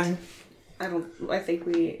friend. something. I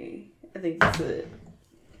think that's it.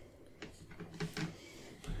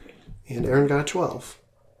 And Aaron got 12.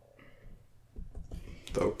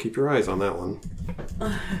 So keep your eyes on that one.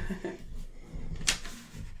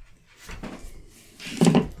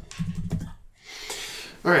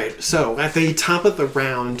 Alright, so at the top of the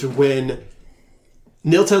round, when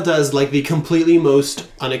Niltel does like the completely most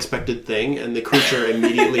unexpected thing, and the creature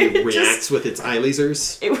immediately reacts with its eye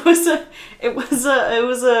lasers.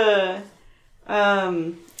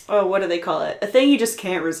 What do they call it? A thing you just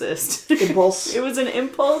can't resist. Impulse. It was an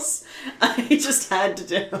impulse I just had to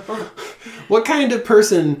do. What kind of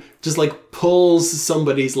person just like pulls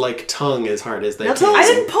somebody's like tongue as hard as they Niltel, can? I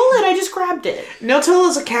didn't pull it, I just grabbed it. Niltel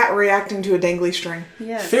is a cat reacting to a dangly string.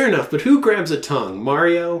 Yes. Fair enough, but who grabs a tongue?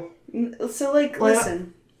 Mario? So, like,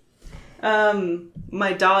 listen.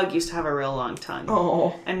 My dog used to have a real long tongue.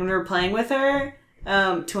 Oh. And when we were playing with her,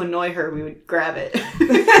 to annoy her, we would grab it.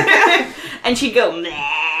 And she'd go,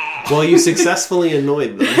 meh. Well, you successfully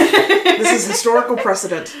annoyed them. This is historical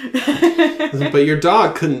precedent. But your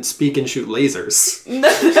dog couldn't speak and shoot lasers. Do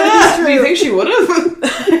you think she would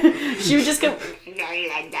have? She would just go,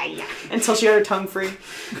 until she had her tongue free.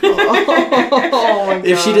 Oh my god.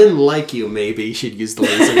 If she didn't like you, maybe she'd use the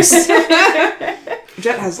lasers.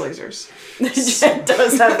 Jet has lasers. Jet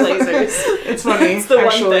does have lasers. It's funny. It's the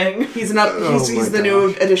actually. one thing. He's not. He's my the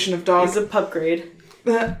new edition of Dog. He's a pup grade.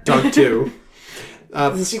 Dog 2.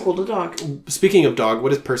 The sequel to Dog. Speaking of dog, what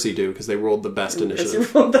does Percy do? Because they rolled the best Because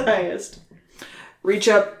initiative. you rolled the highest. Reach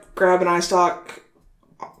up, grab an eye stalk.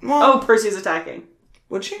 Well, Oh, Percy's attacking.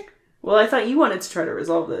 would she? Well, I thought you wanted to try to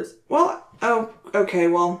resolve this. Well, oh, okay.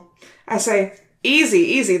 Well, I say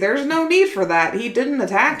easy. There's no need for that. He didn't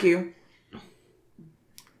attack you.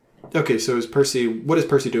 Okay, so what is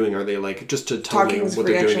Percy doing? Are they like just to tell Talking me is what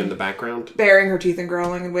they're doing reaction. in the background? Baring her teeth and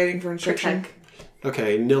growling and waiting for instruction. Protect.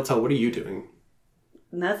 Okay, Niltel, what are you doing?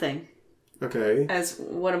 Nothing. Okay.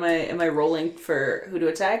 Am I rolling for who to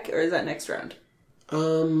attack, or is that next round?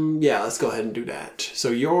 Yeah, let's go ahead and do that. So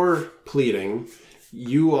you're pleading.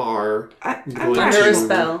 You are I'm going Under to... a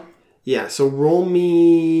spell. Yeah, so roll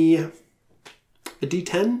me a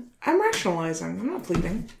d10. I'm rationalizing. I'm not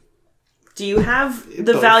pleading. Do you have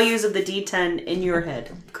the Both. values of the D10 in your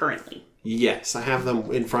head currently? Yes, I have them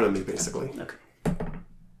in front of me, basically. Okay.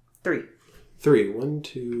 3. 3. 1,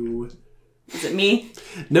 2... Is it me?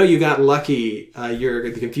 No, you got lucky.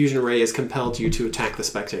 The confusion ray has compelled you to attack the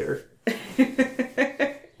spectator.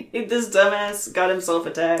 This dumbass got himself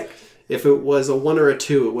attacked. If it was a 1 or a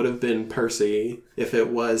 2, it would have been Percy. If it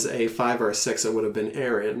was a 5 or a 6, it would have been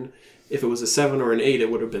Aaron. If it was a 7 or an 8,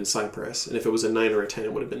 it would have been Cypress. And if it was a 9 or a 10,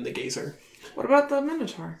 it would have been the Gazer. What about the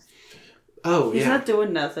Minotaur? Oh, He's yeah. not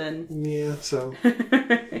doing nothing. Yeah, so...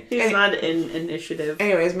 He's not in initiative.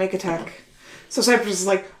 Anyways, make attack. So Cypress is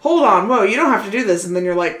like, hold on, whoa, you don't have to do this. And then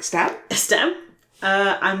you're like, stab? Stab?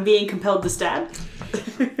 I'm being compelled to stab.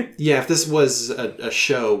 Yeah, if this was a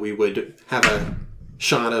show, we would have a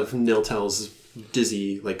shot of Niltel's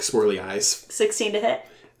dizzy, like, swirly eyes. 16 to hit.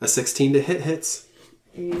 A 16 to hit hits.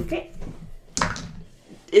 Okay.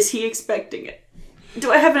 Is he expecting it?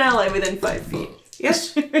 Do I have an ally within 5 feet?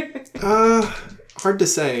 Yes. Hard to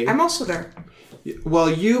say. I'm also there. Well,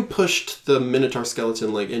 you pushed the Minotaur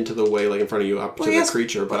skeleton, like, into the way, like, in front of you up to yes, the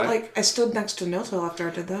creature, but I stood next to Niltel after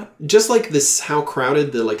I did that. just like this, how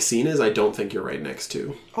crowded the, like, scene is, I don't think you're right next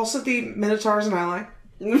to. Also, the Minotaur is an ally.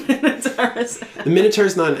 Minotaurus. The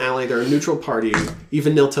Minotaur's not an ally, they're a neutral party.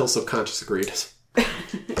 Even Niltel's subconscious agreed.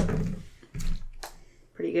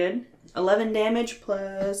 Pretty good. 11 damage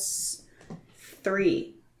plus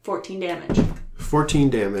 3. 14 damage. 14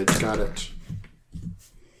 damage, got it.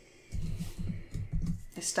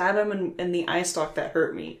 I stab him in the eye stalk that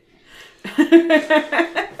hurt me.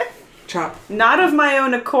 Chop. Not of my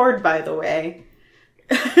own accord, by the way.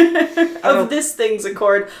 Of this thing's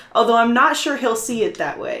accord. Although I'm not sure he'll see it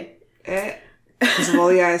that way. Because of all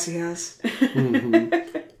the eyes he has. Mm-hmm.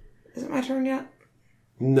 Is it my turn yet?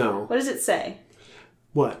 No. What does it say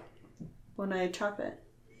What? when I chop it?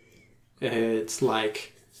 It's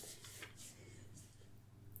like...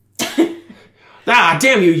 Ah,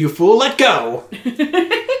 damn you, you fool, let go!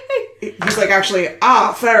 He's like, actually,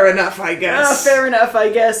 fair enough, I guess. Fair enough, I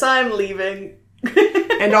guess. I'm leaving.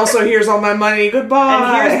 And also, here's all my money,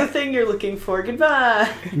 goodbye. And here's the thing you're looking for.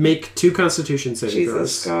 Goodbye. Make 2 Constitution saving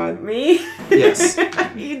Jesus, throws. God. Me? Yes.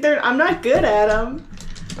 I'm not good at them.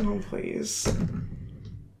 Oh, please.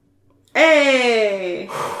 Hey!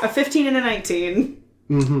 A 15 and a 19.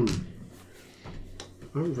 Mm-hmm.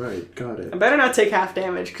 Alright, got it. I better not take half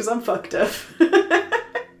damage, because I'm fucked up.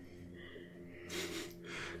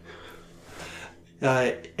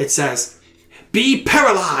 It says, be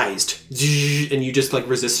paralyzed! And you just, like,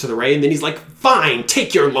 resist to the ray, and then he's like, fine,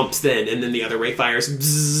 take your lumps then! And then the other ray fires,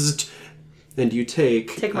 And you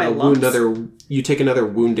take, Take my lumps? you take another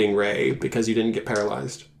wounding ray because you didn't get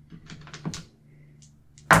paralyzed.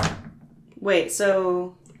 Wait,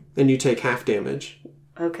 so... And you take half damage.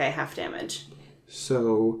 Okay, half damage.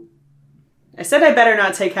 So... I said I better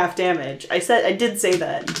not take half damage. I did say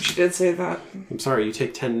that. She did say that. I'm sorry, you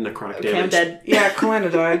take 10 necrotic Okay, damage. I'm dead. Yeah,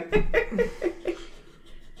 Kalina died.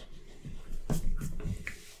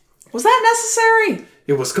 Was that necessary?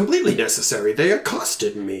 It was completely necessary. They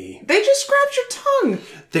accosted me. They just grabbed your tongue.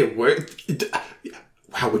 They were...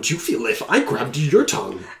 How would you feel if I grabbed your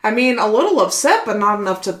tongue? I mean, a little upset, but not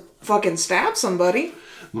enough to fucking stab somebody.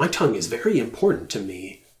 My tongue is very important to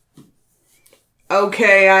me.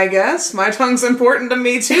 Okay, I guess. My tongue's important to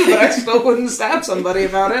me too, but I still wouldn't stab somebody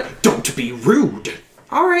about it. Don't be rude.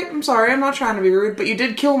 Alright, I'm sorry, I'm not trying to be rude, but you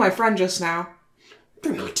did kill my friend just now.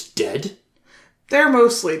 They're not dead. They're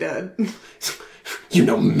mostly dead. You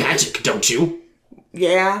know magic, don't you?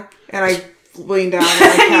 Yeah, and I lean down and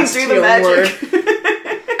I cast You do the healing magic.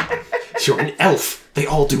 word. You're an elf. They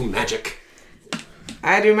all do magic.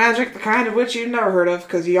 I do magic, the kind of which you've never heard of,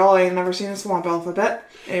 because y'all ain't never seen a swamp elf, I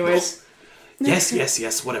bet. Anyways,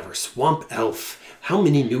 Yes, whatever. Swamp elf. How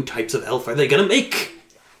many new types of elf are they gonna make?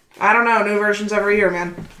 I don't know, new versions every year,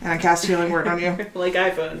 man. And I cast healing word on you. Like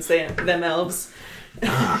iPhones, them elves.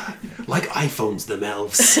 Like iPhones, them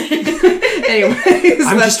elves. Anyways,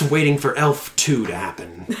 I'm just waiting for Elf 2 to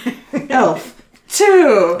happen. elf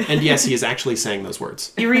 2. And yes, he is actually saying those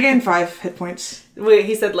words. You regain 5 hit points. Wait,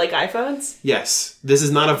 he said like iPhones? Yes, this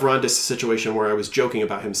is not a Verondis situation where I was joking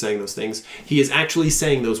about him saying those things. He is actually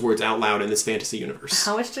saying those words out loud in this fantasy universe.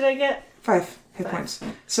 How much did I get? 5 hit points.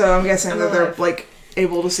 So I'm guessing that they're alive. like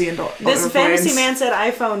able to see into This other fantasy planes. man said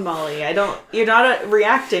iPhone, Molly. You're not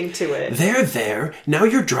reacting to it. There. Now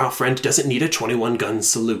your drow friend doesn't need a 21-gun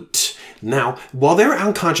salute. Now, while they're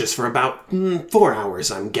unconscious for about 4 hours,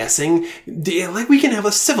 I'm guessing, we can have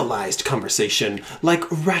a civilized conversation, like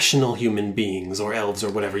rational human beings, or elves,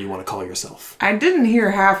 or whatever you want to call yourself. I didn't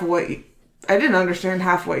hear half of what I didn't understand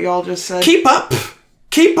half what y'all just said. Keep up!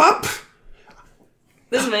 Keep up!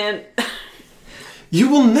 This man... You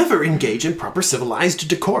will never engage in proper civilized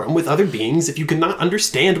decorum with other beings if you cannot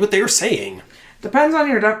understand what they are saying. Depends on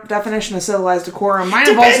your definition of civilized decorum. Mine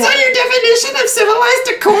Depends involves on your definition of civilized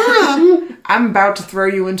decorum. I'm about to throw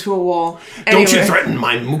you into a wall. Don't you Anyway. threaten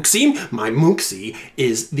my Mooksy. My Mooksy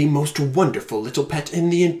is the most wonderful little pet in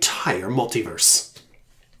the entire multiverse.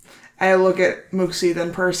 I look at Mooksy,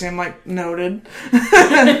 then Percy. I'm like, noted.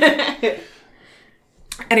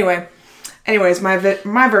 Anyways, my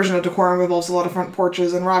version of decorum involves a lot of front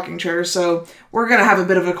porches and rocking chairs, so we're gonna have a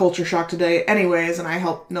bit of a culture shock today anyways, and I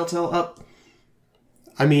help Niltil up.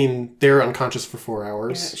 I mean, they're unconscious for 4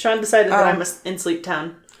 hours. Sean decided that I'm in Sleep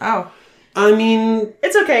Town. Oh. I mean,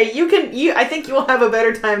 It's okay. I think you will have a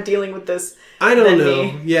better time dealing with this. I don't than know.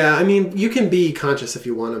 Me. Yeah, I mean, you can be conscious if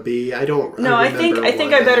you want to be. I don't. No, I think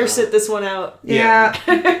I better sit this one out. Yeah.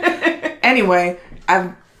 Anyway,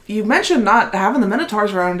 you mentioned not having the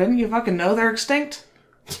Minotaurs around. Didn't you fucking know they're extinct?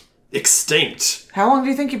 Extinct. How long do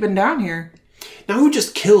you think you've been down here? Now, who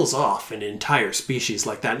just kills off an entire species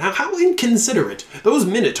like that? Now, how inconsiderate. Those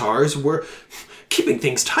Minotaurs were keeping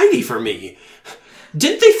things tidy for me.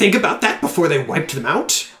 Didn't they think about that before they wiped them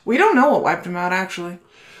out? We don't know what wiped them out, actually.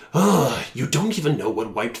 Ugh, you don't even know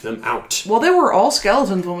what wiped them out. Well, they were all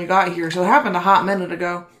skeletons when we got here, so it happened a hot minute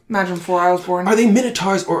ago. Imagine before I was born. Are they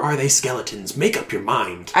Minotaurs or are they skeletons? Make up your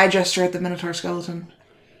mind. I gesture at the Minotaur skeleton.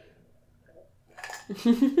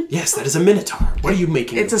 Yes, that is a Minotaur. What are you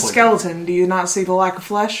making? It's the a point skeleton. Do you not see the lack of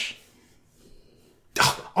flesh?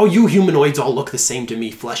 of? Oh, you humanoids all look the same to me,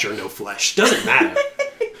 flesh or no flesh. Doesn't matter.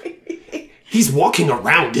 He's walking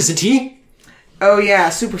around, isn't he? Oh yeah,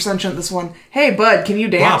 super sentient this one. Hey bud, can you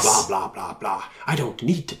Blah, dance? blah, blah, blah, blah. I don't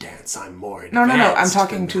need to dance. I'm more No, I'm advanced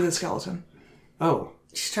talking than to that. the skeleton. Oh,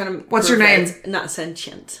 She's trying to. What's your prove that name? it's not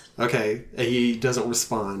sentient. okay. He doesn't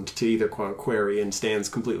respond to either query and stands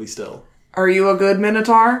completely still. Are you a good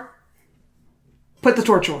Minotaur? Put the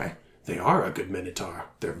torch away. They are a good Minotaur.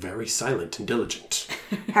 They're very silent and diligent.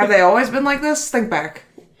 Have they always been like this? Think back.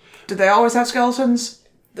 Did they always have skeletons?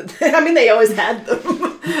 I mean, they always had them.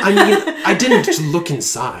 I mean, I didn't look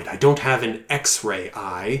inside. I don't have an X-ray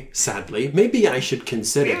eye, sadly. Maybe I should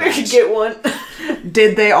consider Maybe I that. should get one.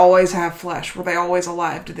 Did they always have flesh? Were they always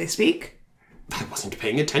alive? Did they speak? I wasn't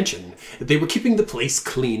paying attention. They were keeping the place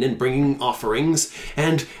clean and bringing offerings,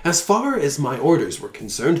 and as far as my orders were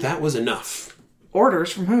concerned, that was enough.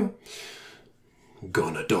 Orders from who?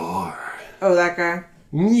 Gonador. Oh, that guy.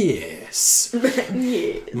 Yes.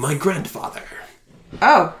 Yes. My grandfather.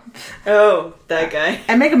 Oh. Oh, that guy.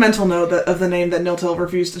 And make a mental note of the name that Niltel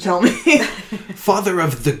refused to tell me. Father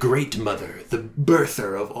of the Great Mother, the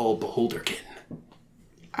birther of all Beholderkin.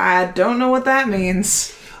 I don't know what that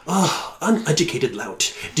means. Ah, uneducated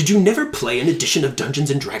lout. Did you never play an edition of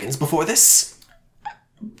Dungeons & Dragons before this?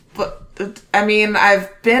 But, I mean, I've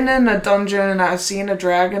been in a dungeon and I've seen a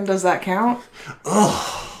dragon. Does that count?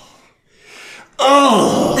 Oh!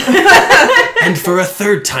 And for a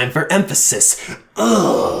third time for emphasis.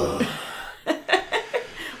 Oh!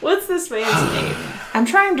 What's this man's name? I'm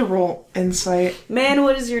trying to roll insight. Man,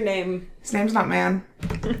 what is your name? His name's not Man.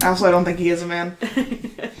 Also, I don't think he is a man.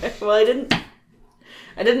 Well, I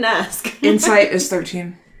didn't ask. Insight is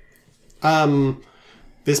 13.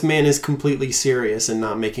 This man is completely serious and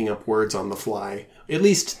not making up words on the fly. At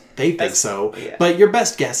least they think so. Yeah. But your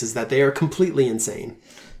best guess is that they are completely insane.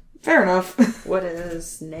 Fair enough. What is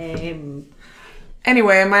his name?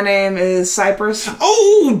 Anyway, my name is Cypress.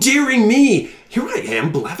 Oh, dearing me! Here I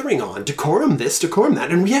am blathering on, decorum this, decorum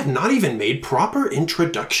that, and we have not even made proper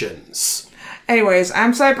introductions. Anyways,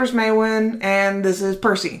 I'm Cypress Maywin, and this is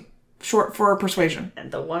Percy, short for Persuasion.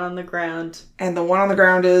 And the one on the ground. And the one on the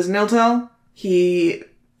ground is Niltel. He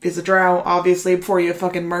is a drow, obviously, before you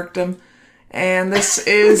fucking murked him. And this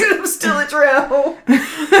is... I'm still a drow.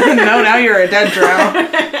 No, now you're a dead drow.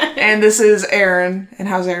 And this is Erin. And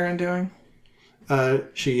how's Erin doing?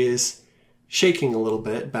 She is shaking a little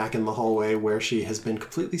bit back in the hallway where she has been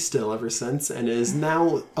completely still ever since and is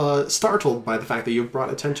now startled by the fact that you've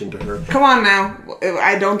brought attention to her. Come on now.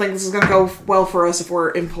 I don't think this is going to go well for us if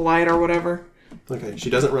we're impolite or whatever. Okay, she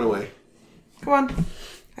doesn't run away. Come on.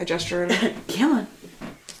 I gesture at her. Come on.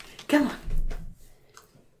 Come on.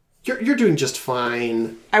 You're doing just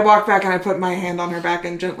fine. I walk back and I put my hand on her back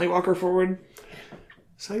and gently walk her forward.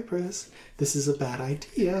 Cypress, this is a bad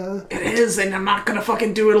idea. It is, and I'm not gonna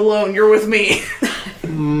fucking do it alone. You're with me.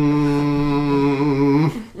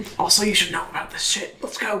 Also, you should know about this shit.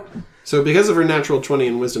 Let's go. So because of her natural 20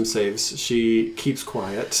 in wisdom saves, she keeps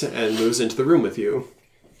quiet and moves into the room with you.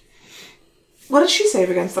 What did she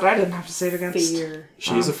save against that I didn't have to save against? Fear.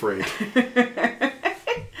 She's afraid.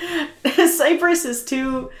 Cypress is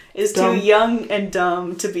too Dumb. young and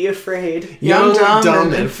dumb to be afraid. Young,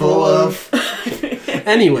 dumb, and full of...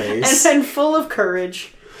 Anyways. And full of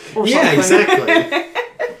courage. Or Yeah, something. exactly.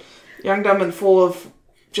 Young, dumb, and full of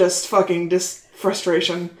just fucking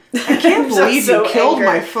frustration. I can't believe so you killed angry.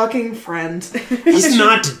 my fucking friend. He's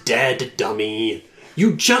not dead, dummy.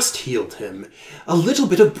 You just healed him. A little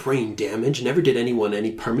bit of brain damage never did anyone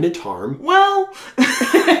any permanent harm. Well,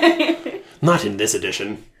 Not in this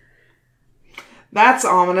edition. that's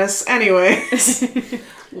ominous. Anyway,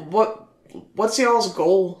 what's y'all's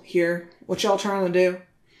goal here? What y'all trying to do?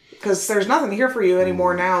 Because there's nothing here for you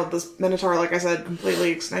anymore now. This Minotaur, like I said,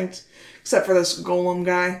 completely extinct. Except for this golem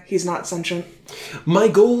guy. He's not sentient. My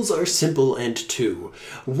goals are simple and two.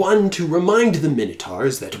 One, to remind the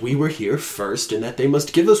Minotaurs that we were here first and that they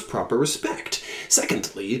must give us proper respect.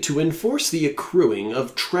 Secondly, to enforce the accruing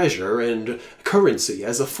of treasure and currency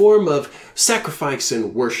as a form of sacrifice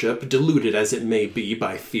and worship, diluted as it may be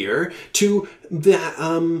by fear, to that,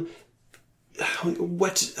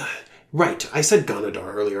 right, I said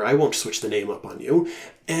Ganadar earlier. I won't switch the name up on you.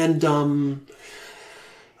 And,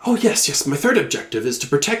 oh, yes, my third objective is to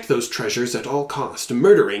protect those treasures at all cost,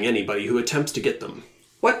 murdering anybody who attempts to get them.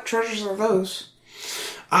 What treasures are those?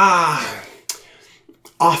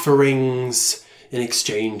 Offerings in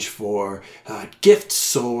exchange for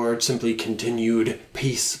gifts or simply continued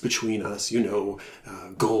peace between us. You know,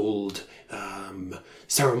 gold,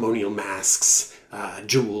 ceremonial masks,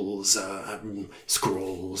 jewels,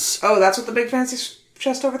 scrolls. Oh, that's what the big fancy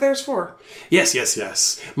chest over there is for.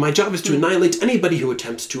 Yes. My job is to annihilate anybody who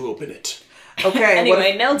attempts to open it. Okay.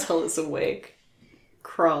 Anyway, Niltel is awake.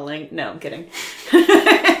 Crawling. No, I'm kidding.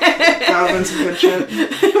 That would've been some good shit.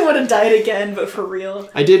 I would have died again, but for real.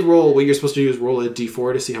 I did roll, what you're supposed to do is roll a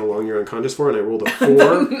d4 to see how long you're unconscious for, and I rolled a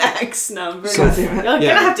 4. Max number. So- You're gonna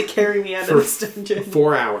yeah. have to carry me out of this dungeon.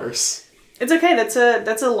 4 hours. It's okay.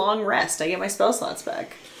 That's a long rest. I get my spell slots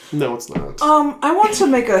back. No, it's not. I want to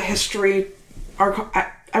make a history...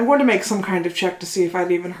 I'm going to make some kind of check to see if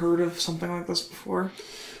I'd even heard of something like this before.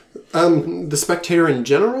 The spectator in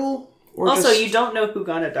general? Or Also, just, you don't know who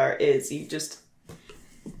Ganadar is. You just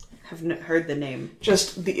have heard the name.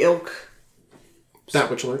 just the ilk. That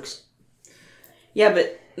which lurks. Yeah,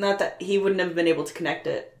 but not that he wouldn't have been able to connect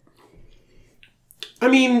it. I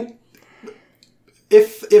mean,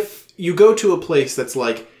 if you go to a place that's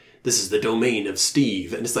like, this is the domain of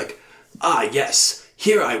Steve, and it's like, ah, yes,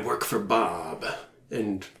 here I work for Bob,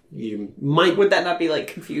 and you might... Would that not be, like,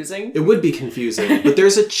 confusing? It would be confusing, but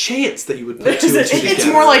there's a chance that you would put two and two together. It's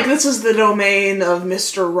more like, this is the domain of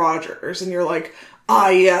Mr. Rogers, and you're like, ah,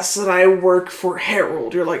 yes, and I work for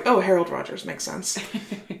Harold. You're like, oh, Harold Rogers, makes sense.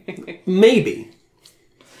 Maybe.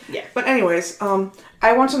 Yeah. But anyways,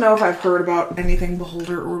 I want to know if I've heard about anything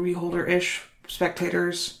Beholder or Beholder-ish,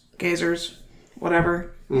 spectators, gazers,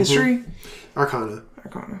 whatever. History? Arcana.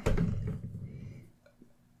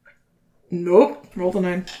 Nope. Roll the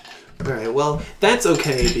 9. Alright, well, that's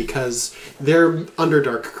okay because they're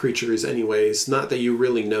Underdark creatures anyways. Not that you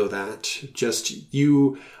really know that. Just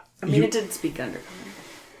you... I mean, it did speak Underdark.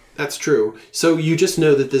 That's true. So you just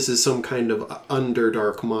know that this is some kind of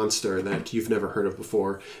Underdark monster that you've never heard of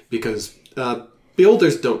before because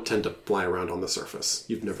Beholders don't tend to fly around on the surface.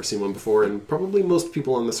 You've never seen one before, and probably most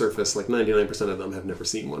people on the surface, like 99% of them, have never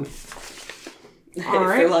seen one. All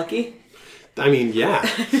right. If you're lucky. I mean, yeah.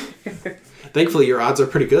 Thankfully, your odds are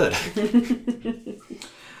pretty good.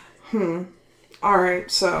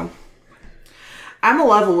 Alright, so I'm a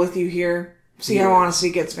level with you here. See how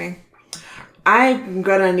honesty gets me. I'm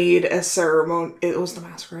gonna need a ceremony. It was the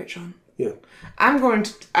mask, right, Sean? Yeah.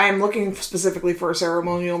 I'm looking specifically for a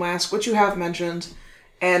ceremonial mask, which you have mentioned,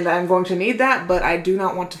 and I'm going to need that, but I do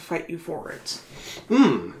not want to fight you for it.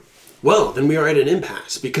 Well, then we are at an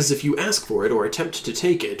impasse, because if you ask for it or attempt to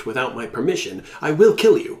take it without my permission, I will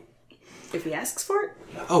kill you. If he asks for it?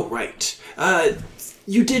 Oh, right.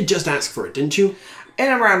 You did just ask for it, didn't you?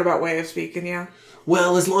 In a roundabout way of speaking, yeah.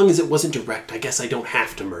 Well, as long as it wasn't direct, I guess I don't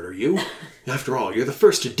have to murder you. After all, you're the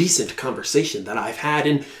first decent conversation that I've had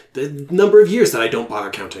in the number of years that I don't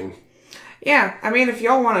bother counting. Yeah, I mean, if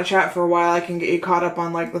y'all want to chat for a while, I can get you caught up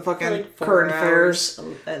on, like, the fucking Like 4 current hours,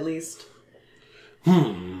 affairs. at least.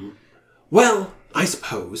 Well, I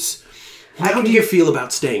suppose. How do you feel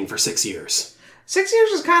about staying for 6 years? 6 years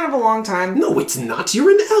is kind of a long time. No, it's not.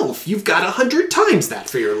 You're an elf. You've got 100 times that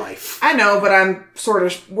for your life. I know, but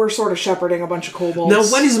we're sort of shepherding a bunch of kobolds. Now,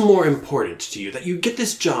 what is more important to you? That you get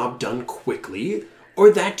this job done quickly, or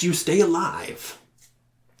that you stay alive?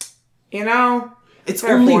 You know? It's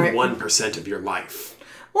Fair only point. 1% of your life.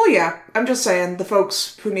 Well, yeah, I'm just saying, the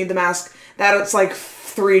folks who need the mask, that it's like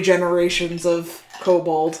 3 generations of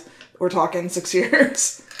kobold. We're talking 6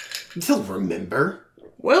 years. They'll remember.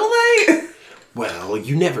 Will they? Well,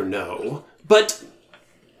 you never know. But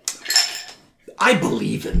I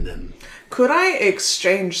believe in them. Could I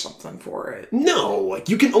exchange something for it? No,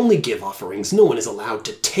 you can only give offerings. No one is allowed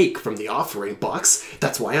to take from the offering box.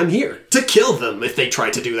 That's why I'm here. To kill them if they try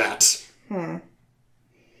to do that.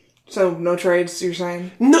 So, no trades, you're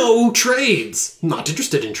saying? No trades! Not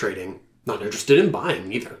interested in trading. Not interested in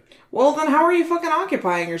buying either. Well, then how are you fucking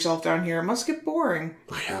occupying yourself down here? It must get boring.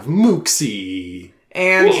 I have Mooksy.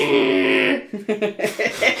 And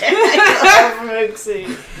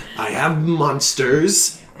I have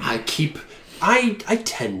monsters. I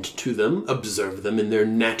tend to them, observe them in their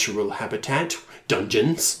natural habitat,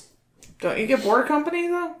 dungeons. don't you get bored of company,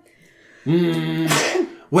 though?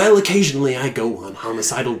 Well, occasionally I go on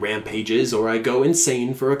homicidal rampages, or I go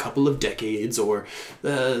insane for a couple of decades, or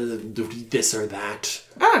this or that.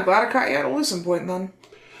 Ah, glad I caught you at a loosen point, then.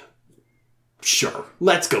 Sure,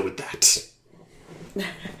 let's go with that.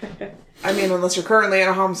 I mean, unless you're currently in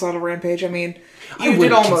a homicidal rampage, I mean, I you did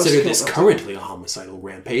wouldn't almost consider kill this someone. currently a homicidal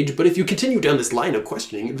rampage, but if you continue down this line of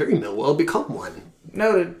questioning, it very well become one.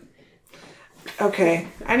 Noted. Okay,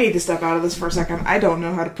 I need to step out of this for a second. I don't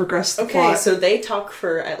know how to progress the Okay, plot. so they talk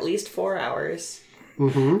for at least 4 hours.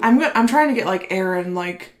 I'm trying to get, like, Aaron,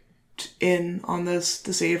 like, in on this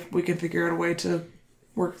to see if we can figure out a way to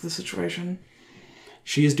work the situation.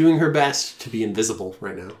 She is doing her best to be invisible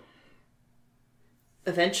right now.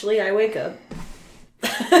 Eventually, I wake up.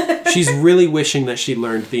 She's really wishing that she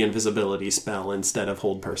learned the invisibility spell instead of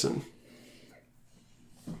hold person.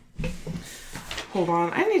 Hold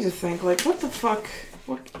on, I need to think, like, what the fuck?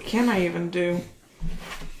 What can I even do?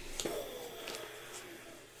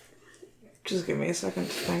 Just give me a second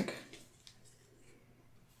to think.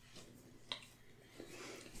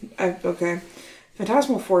 Okay.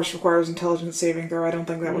 Phantasmal Force requires intelligence saving throw. I don't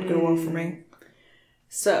think that would go well for me.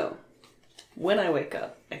 So, when I wake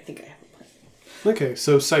up, I think I have a plan. Okay,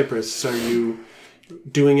 so Cypress, are you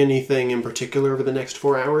doing anything in particular over the next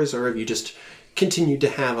 4 hours, or have you just continued to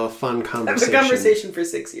have a fun conversation? Have a conversation for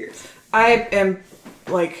 6 years. I am,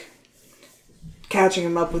 like, catching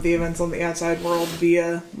him up with the events on the outside world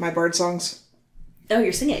via my bard songs. Oh,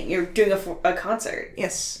 you're singing. You're doing a concert.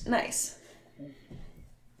 Yes. Nice.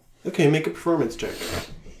 Okay, make a performance check.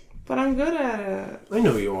 But I'm good at it. I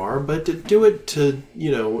know you are, but do it to,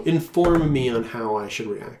 inform me on how I should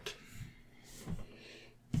react.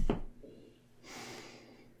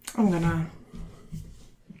 It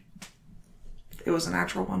was a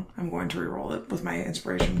natural one. I'm going to reroll it with my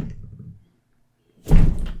inspiration.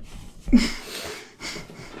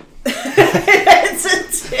 It's a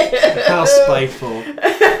 2. How spiteful.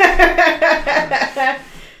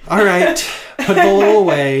 All right. Put Volo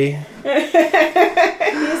away.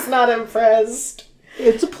 He's not impressed.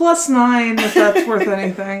 It's a +9 if that's worth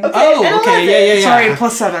anything. Oh, okay. Yeah. Sorry,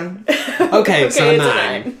 +7. Okay, so it's a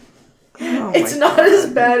 9. Oh It's my not God. as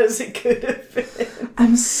bad as it could have been.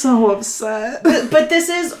 I'm so upset. But this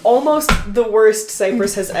is almost the worst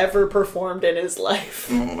Cypress has ever performed in his life.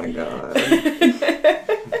 Oh my God.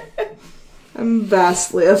 I'm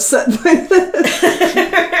vastly upset by this.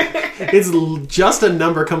 It's just a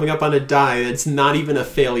number coming up on a die. It's not even a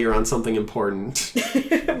failure on something important.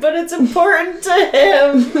 But it's important to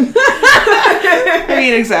him. I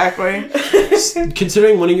mean, exactly.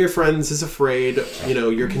 Considering one of your friends is afraid,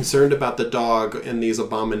 you're concerned about the dog and these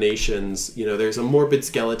abominations, there's a morbid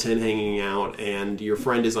skeleton hanging out and your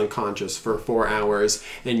friend is unconscious for 4 hours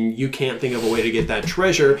and you can't think of a way to get that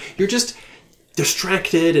treasure. You're just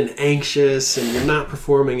distracted and anxious and you're not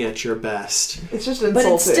performing at your best. It's just But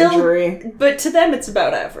insult it's to still. injury. But to them, it's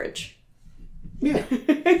about average. Yeah.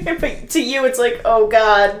 But to you, it's like, oh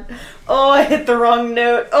God, oh I hit the wrong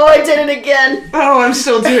note, oh I did it again. Oh, I'm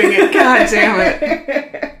still doing it. God damn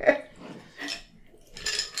it.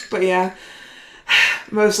 But yeah,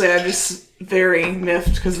 mostly I'm just very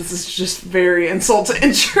miffed because this is just very insult to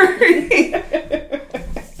injury.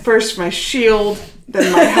 First my shield,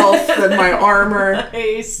 then my health, then my armor,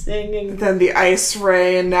 Nice singing. then the ice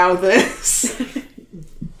ray, and now this.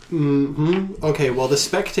 Okay, well, the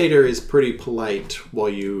spectator is pretty polite while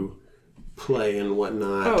you play and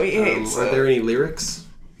whatnot. Oh, he hates Are it. there any lyrics?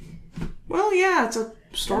 Well, yeah, it's a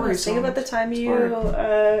story Think song. about the time you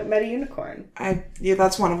met a unicorn. Yeah,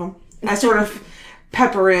 that's one of them. I sort of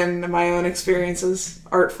pepper in my own experiences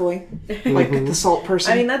artfully, like the salt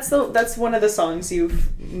person. I mean, that's one of the songs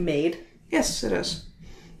you've made. Yes, it is.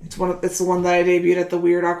 It's the one that I debuted at the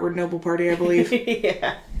Weird Awkward Noble Party, I believe.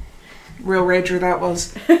 Yeah. Real rager that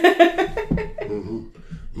was.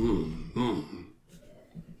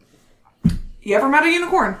 You ever met a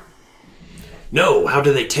unicorn? No, how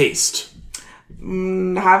do they taste?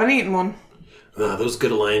 Haven't eaten one. Ah, those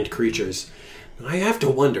good aligned creatures. I have to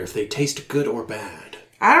wonder if they taste good or bad.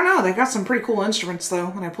 I don't know. They got some pretty cool instruments, though.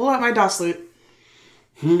 And I pull out my DOS lute.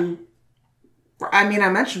 I mean, I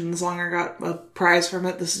mentioned in the song I got a prize from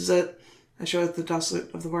it. This is it. I show it the DOS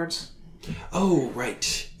lute of the bards. Oh,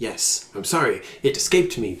 right. Yes. I'm sorry. It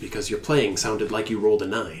escaped me because your playing sounded like you rolled a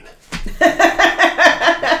 9.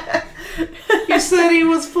 You said he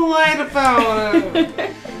was polite about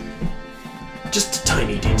it. Just a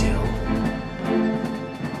tiny detail.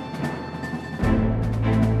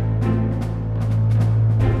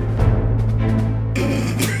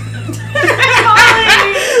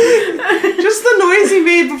 Just the noise he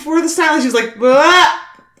made before the silence. He was like, "Blah!"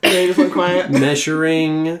 And he just went quiet.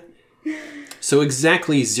 Measuring. So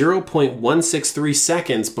exactly 0.163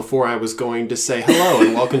 seconds before I was going to say hello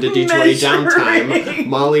and welcome to D20 Downtime,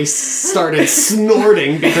 Molly started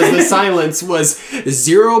snorting because the silence was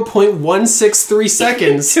 0.163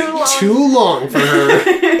 seconds too long for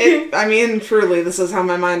her. I mean, truly, this is how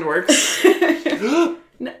my mind works.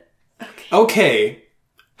 Okay.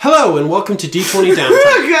 Hello and welcome to D20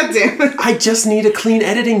 Downtime. God damn it. I just need a clean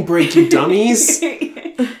editing break, you dummies.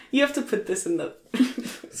 You have to put this in the...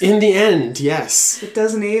 In the end, yes. It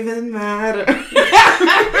doesn't even matter.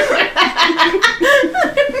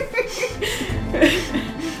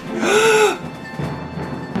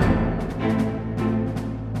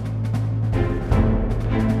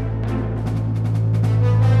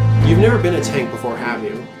 You've never been a tank before, have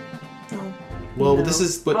you? No. Well, this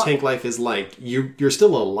is what tank life is like. You're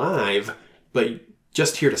still alive, but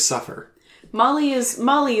just here to suffer. Molly is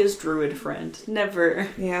druid friend, never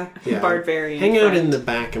Yeah. barbarian. Hang out friend. in the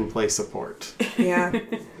back and play support. Yeah.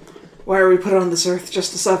 Why are we put on this earth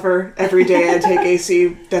just to suffer? Every day I take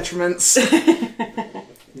AC detriments.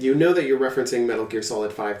 You know that you're referencing Metal Gear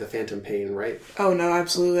Solid 5, The Phantom Pain, right? Oh no,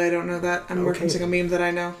 absolutely I don't know that. I'm Okay. referencing a meme that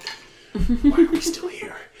I know. Why are we still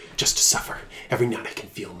here? Just to suffer. Every night I can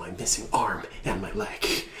feel my missing arm and my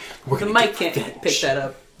leg. We're The gonna mic get can't revenge. pick that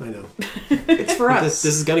up. I know. It's for us.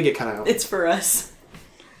 This is gonna get cut out. It's for us.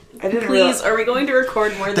 I didn't Please, realize. are we going to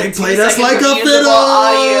record more than They 2 played us seconds like of a usable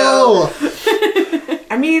audio? fiddle!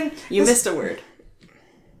 I mean, You missed a word.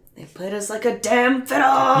 They played us like a damn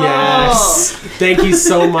fiddle! Yes! Thank you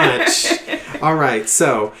so much. Alright,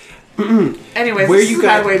 so anyways, Where this you is a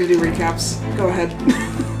bad got- way to do recaps. Go ahead.